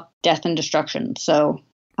about death and destruction. So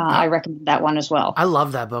I recommend that one as well. I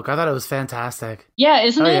love that book. I thought it was fantastic. Yeah,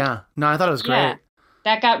 isn't it? Yeah. No, I thought it was great. Yeah.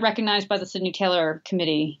 That got recognized by the Sidney Taylor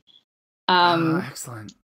Committee.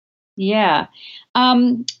 Excellent. Yeah.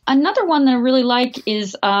 Another one that I really like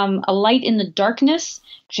is A Light in the Darkness,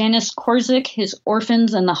 Janusz Korczak, His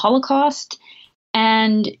Orphans and the Holocaust.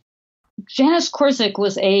 And Janusz Korczak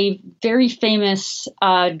was a very famous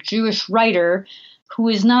Jewish writer who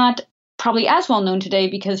is not probably as well known today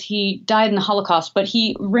because he died in the Holocaust, but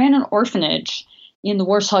he ran an orphanage in the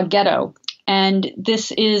Warsaw Ghetto. And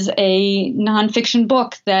this is a nonfiction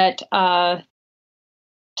book that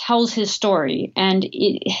tells his story. And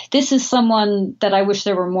this is someone that I wish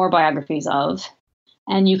there were more biographies of.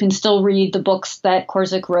 And you can still read the books that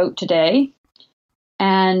Korczak wrote today.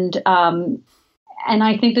 And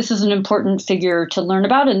I think this is an important figure to learn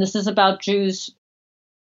about. And this is about Jews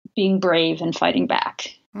being brave and fighting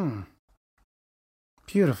back.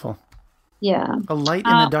 Beautiful. Yeah. A Light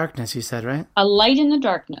in the Darkness, you said, right? A Light in the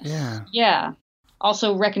Darkness. Yeah. Yeah.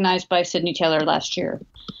 Also recognized by Sidney Taylor last year.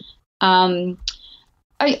 I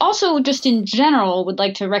also, just in general, would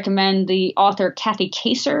like to recommend the author Kathy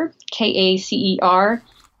Kacer, Kacer.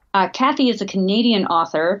 Kathy is a Canadian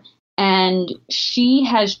author, and she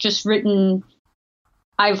has just written,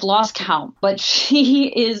 I've lost count, but she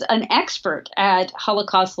is an expert at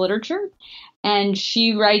Holocaust literature, and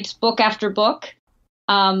she writes book after book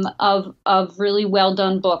of really well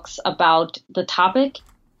done books about the topic,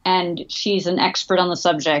 and she's an expert on the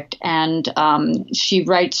subject, and she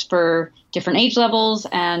writes for different age levels,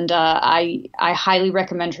 and I highly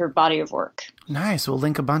recommend her body of work. Nice. We'll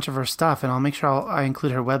link a bunch of her stuff, and I'll make sure I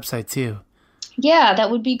include her website too. Yeah,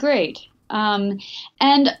 that would be great. And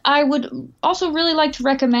I would also really like to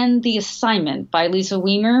recommend The Assignment by Lisa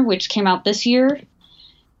Weimer, which came out this year.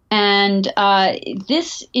 And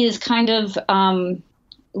this is kind of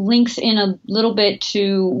links in a little bit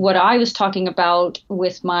to what I was talking about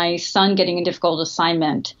with my son getting a difficult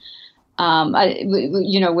assignment.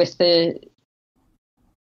 With the,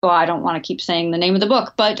 well, I don't want to keep saying the name of the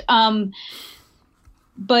book, but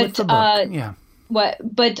What's the book? Yeah.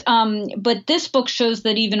 But this book shows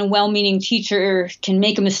that even a well-meaning teacher can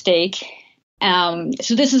make a mistake.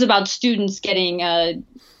 So this is about students getting an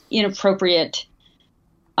inappropriate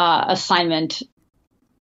assignment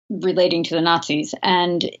relating to the Nazis.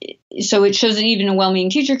 And so it shows that even a well-meaning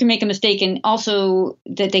teacher can make a mistake, and also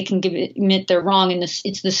that they can admit they're wrong. And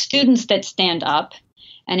it's the students that stand up,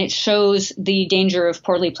 and it shows the danger of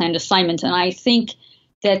poorly planned assignments. And I think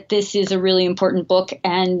that this is a really important book.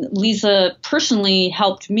 And Lisa personally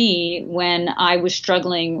helped me when I was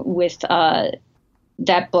struggling with that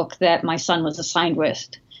book that my son was assigned with.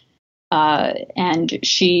 And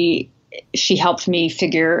she helped me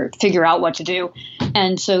figure out what to do.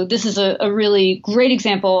 And so this is a really great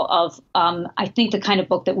example of, I think, the kind of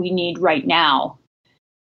book that we need right now.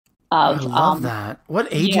 I love that. What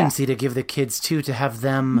agency to give the kids, too, to have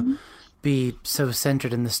them be so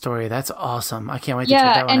centered in the story. That's awesome. I can't wait to check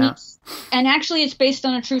that one out. And actually, it's based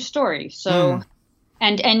on a true story. So,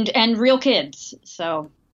 and real kids.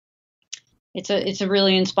 So it's a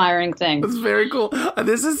really inspiring thing. That's very cool. Can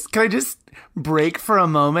I just break for a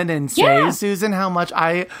moment and say, Susan, how much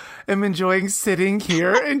I am enjoying sitting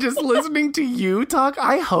here and just listening to you talk.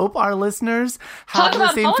 I hope our listeners have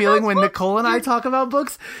the same feeling when Nicole and I talk about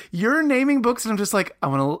books. You're naming books, and I'm just like, I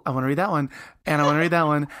want to read that one, and I want to read that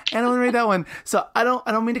one, and I want to read that one. So I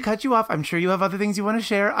don't mean to cut you off. I'm sure you have other things you want to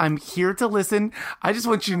share. I'm here to listen. I just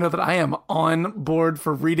want you to know that I am on board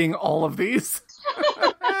for reading all of these.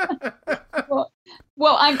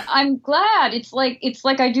 Well, I'm glad. It's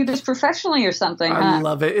like I do this professionally or something. I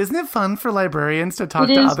love it. Isn't it fun for librarians to talk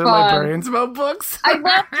to other librarians about books? I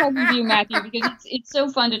love talking to you, Matthew, because it's so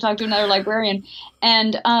fun to talk to another librarian.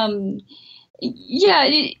 And we'll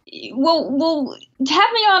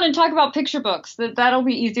have me on and talk about picture books. That'll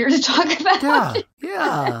be easier to talk about.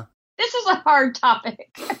 Yeah. This is a hard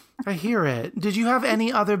topic. I hear it. Did you have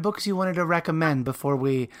any other books you wanted to recommend before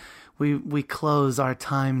we close our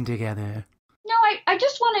time together? No, I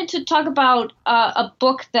just wanted to talk about a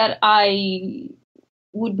book that I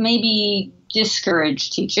would maybe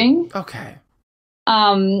discourage teaching. Okay.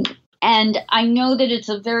 And I know that it's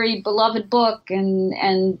a very beloved book,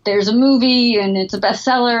 and there's a movie, and it's a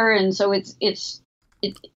bestseller, and so it's.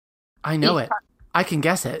 I know it. I can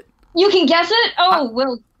guess it. You can guess it? Oh,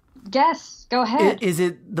 well, guess. Go ahead. Is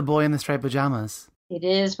it The Boy in the Striped Pajamas? It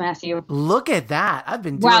is, Matthew. Look at that. I've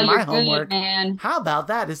been doing my homework. Good, man. How about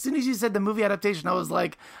that? As soon as you said the movie adaptation, I was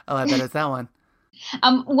like, oh, I bet it's that one.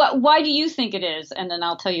 Why do you think it is? And then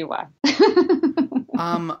I'll tell you why.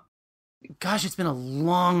 Gosh, it's been a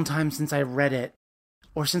long time since I read it,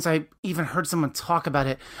 or since I even heard someone talk about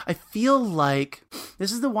it. I feel like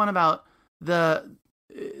this is the one about the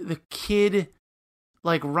kid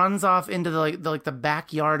like runs off into the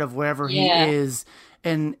backyard of wherever he is,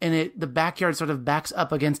 and the backyard sort of backs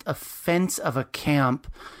up against a fence of a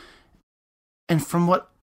camp. And from what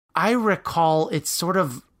I recall, it sort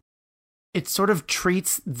of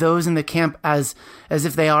treats those in the camp as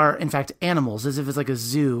if they are in fact animals, as if it's like a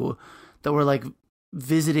zoo that we're like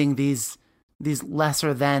visiting these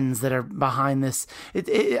lesser thans that are behind this.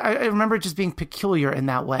 I remember it just being peculiar in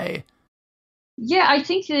that way. Yeah, I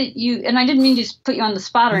think that and I didn't mean to put you on the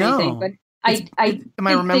spot or anything, but am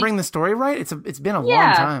I remembering the story right? It's been a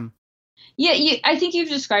long time. Yeah, I think you've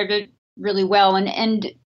described it really well, and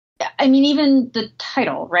I mean, even the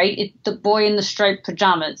title, right? The Boy in the Striped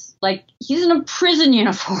Pajamas. Like, he's in a prison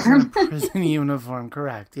uniform. Prison uniform,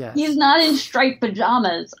 correct, yeah. He's not in striped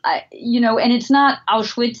pajamas, and it's not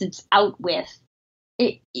Auschwitz, it's out with.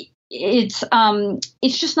 It's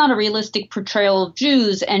just not a realistic portrayal of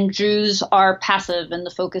Jews, and Jews are passive, and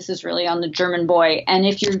the focus is really on the German boy. And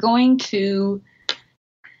if you're going to...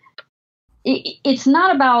 It's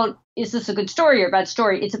not about, is this a good story or a bad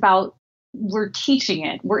story? It's about, we're teaching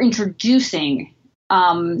it. We're introducing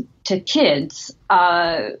to kids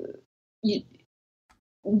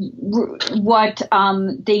what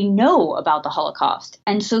they know about the Holocaust.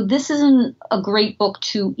 And so this isn't a great book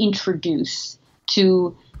to introduce,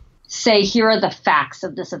 to say, here are the facts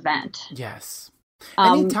of this event. Yes.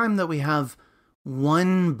 Anytime that we have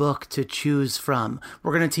one book to choose from,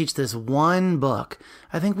 we're going to teach this one book,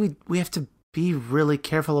 I think we have to be really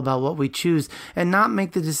careful about what we choose and not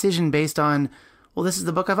make the decision based on, well, this is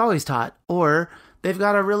the book I've always taught, or they've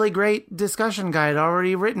got a really great discussion guide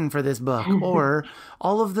already written for this book, or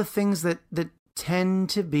all of the things that tend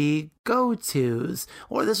to be go-tos,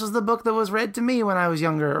 or this was the book that was read to me when I was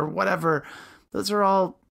younger, or whatever. Those are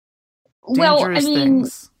all dangerous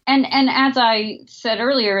things. And as I said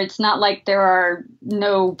earlier, it's not like there are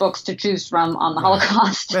no books to choose from on the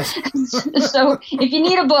Holocaust. So if you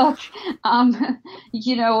need a book,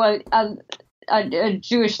 a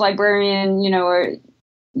Jewish librarian, or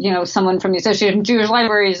someone from the Association of Jewish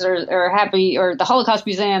Libraries are happy, or the Holocaust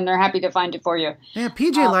Museum, they're happy to find it for you. Yeah,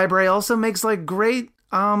 PJ Library also makes like great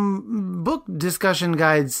book discussion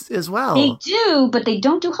guides as well. They do, but they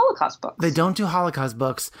don't do Holocaust books. They don't do Holocaust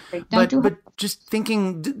books. But just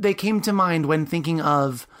thinking, they came to mind when thinking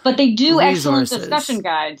of But they do resources. Excellent discussion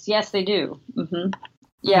guides. Yes, they do. Mm-hmm.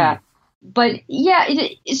 Yeah. But yeah,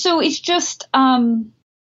 so it's just,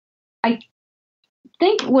 I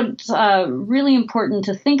think what's really important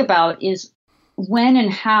to think about is when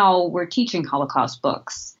and how we're teaching Holocaust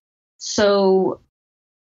books. So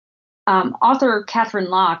author Catherine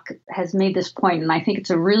Locke has made this point, and I think it's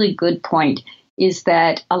a really good point, is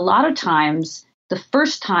that a lot of times the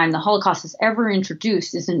first time the Holocaust is ever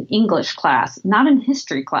introduced is in English class, not in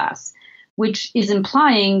history class, which is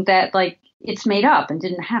implying that like it's made up and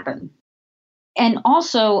didn't happen. And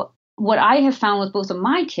also, what I have found with both of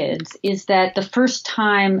my kids is that the first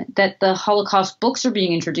time that the Holocaust books are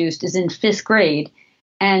being introduced is in 5th grade.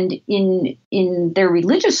 And in their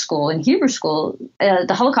religious school, in Hebrew school,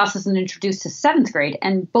 the Holocaust isn't introduced to 7th grade.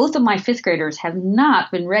 And both of my 5th graders have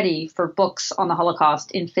not been ready for books on the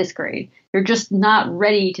Holocaust in 5th grade. They're just not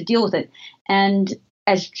ready to deal with it. And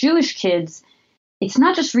as Jewish kids, it's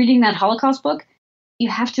not just reading that Holocaust book. You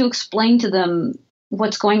have to explain to them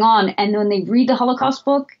what's going on. And when they read the Holocaust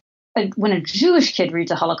book, when a Jewish kid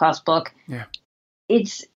reads a Holocaust book,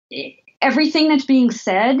 it's everything that's being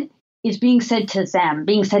said is being said to them,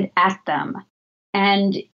 being said at them.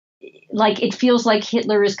 And like, it feels like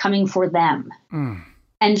Hitler is coming for them.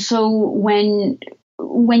 And so when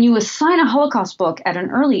you assign a Holocaust book at an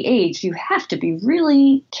early age, you have to be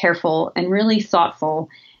really careful and really thoughtful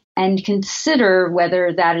and consider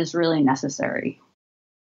whether that is really necessary.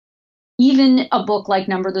 Even a book like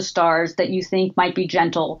Number the Stars that you think might be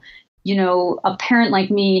gentle, a parent like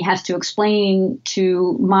me has to explain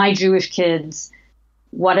to my Jewish kids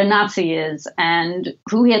what a Nazi is and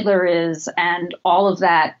who Hitler is and all of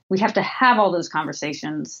that. We have to have all those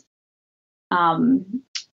conversations.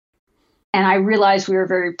 And I realized we were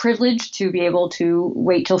very privileged to be able to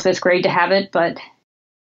wait till 5th grade to have it, but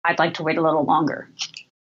I'd like to wait a little longer.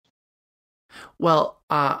 Well,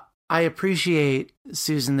 I appreciate,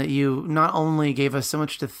 Susan, that you not only gave us so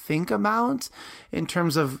much to think about in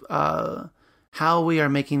terms of how we are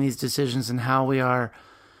making these decisions and how we are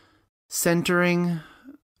centering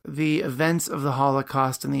the events of the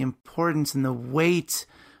Holocaust and the importance and the weight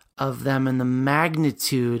of them and the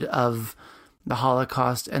magnitude of the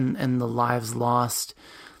Holocaust and the lives lost,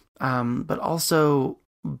 but also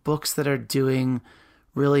books that are doing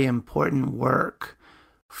really important work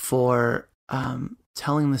for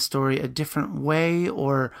telling the story a different way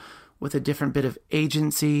or with a different bit of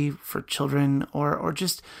agency for children, or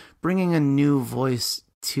just bringing a new voice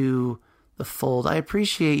to the fold. I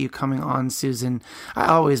appreciate you coming on, Susan. I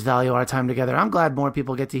always value our time together. I'm glad more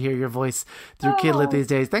people get to hear your voice through Kidlit these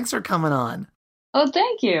days. Thanks for coming on. Oh,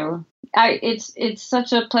 thank you. It's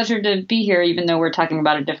such a pleasure to be here, even though we're talking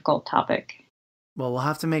about a difficult topic. Well, we'll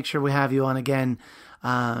have to make sure we have you on again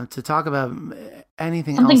to talk about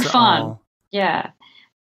anything Something else fun. at all. Yeah.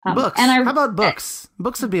 Books. How about books?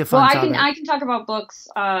 Books would be a fun topic. I can talk about books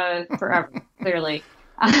forever, clearly.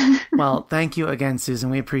 Well, thank you again, Susan.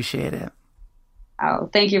 We appreciate it. Oh,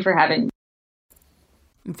 thank you for having me.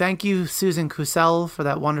 Thank you, Susan Kusel, for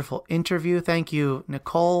that wonderful interview. Thank you,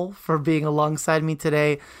 Nicole, for being alongside me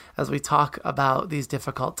today as we talk about these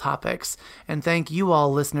difficult topics. And thank you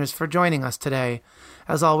all, listeners, for joining us today.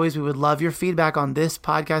 As always, we would love your feedback on this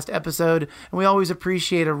podcast episode, and we always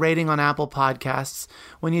appreciate a rating on Apple Podcasts.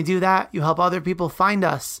 When you do that, you help other people find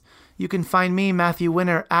us. You can find me, Matthew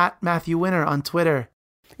Winner, at Matthew Winner on Twitter.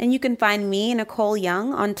 And you can find me, Nicole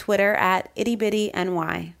Young, on Twitter at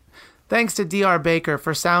ittybittyny. Thanks to DR Baker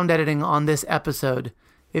for sound editing on this episode.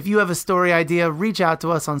 If you have a story idea, reach out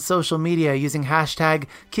to us on social media using hashtag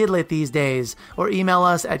KidLitTheseDays or email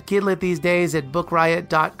us at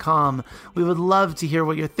kidlitthesedays@bookriot.com. We would love to hear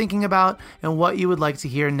what you're thinking about and what you would like to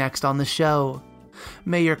hear next on the show.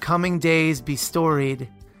 May your coming days be storied,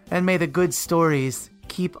 and may the good stories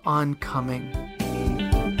keep on coming.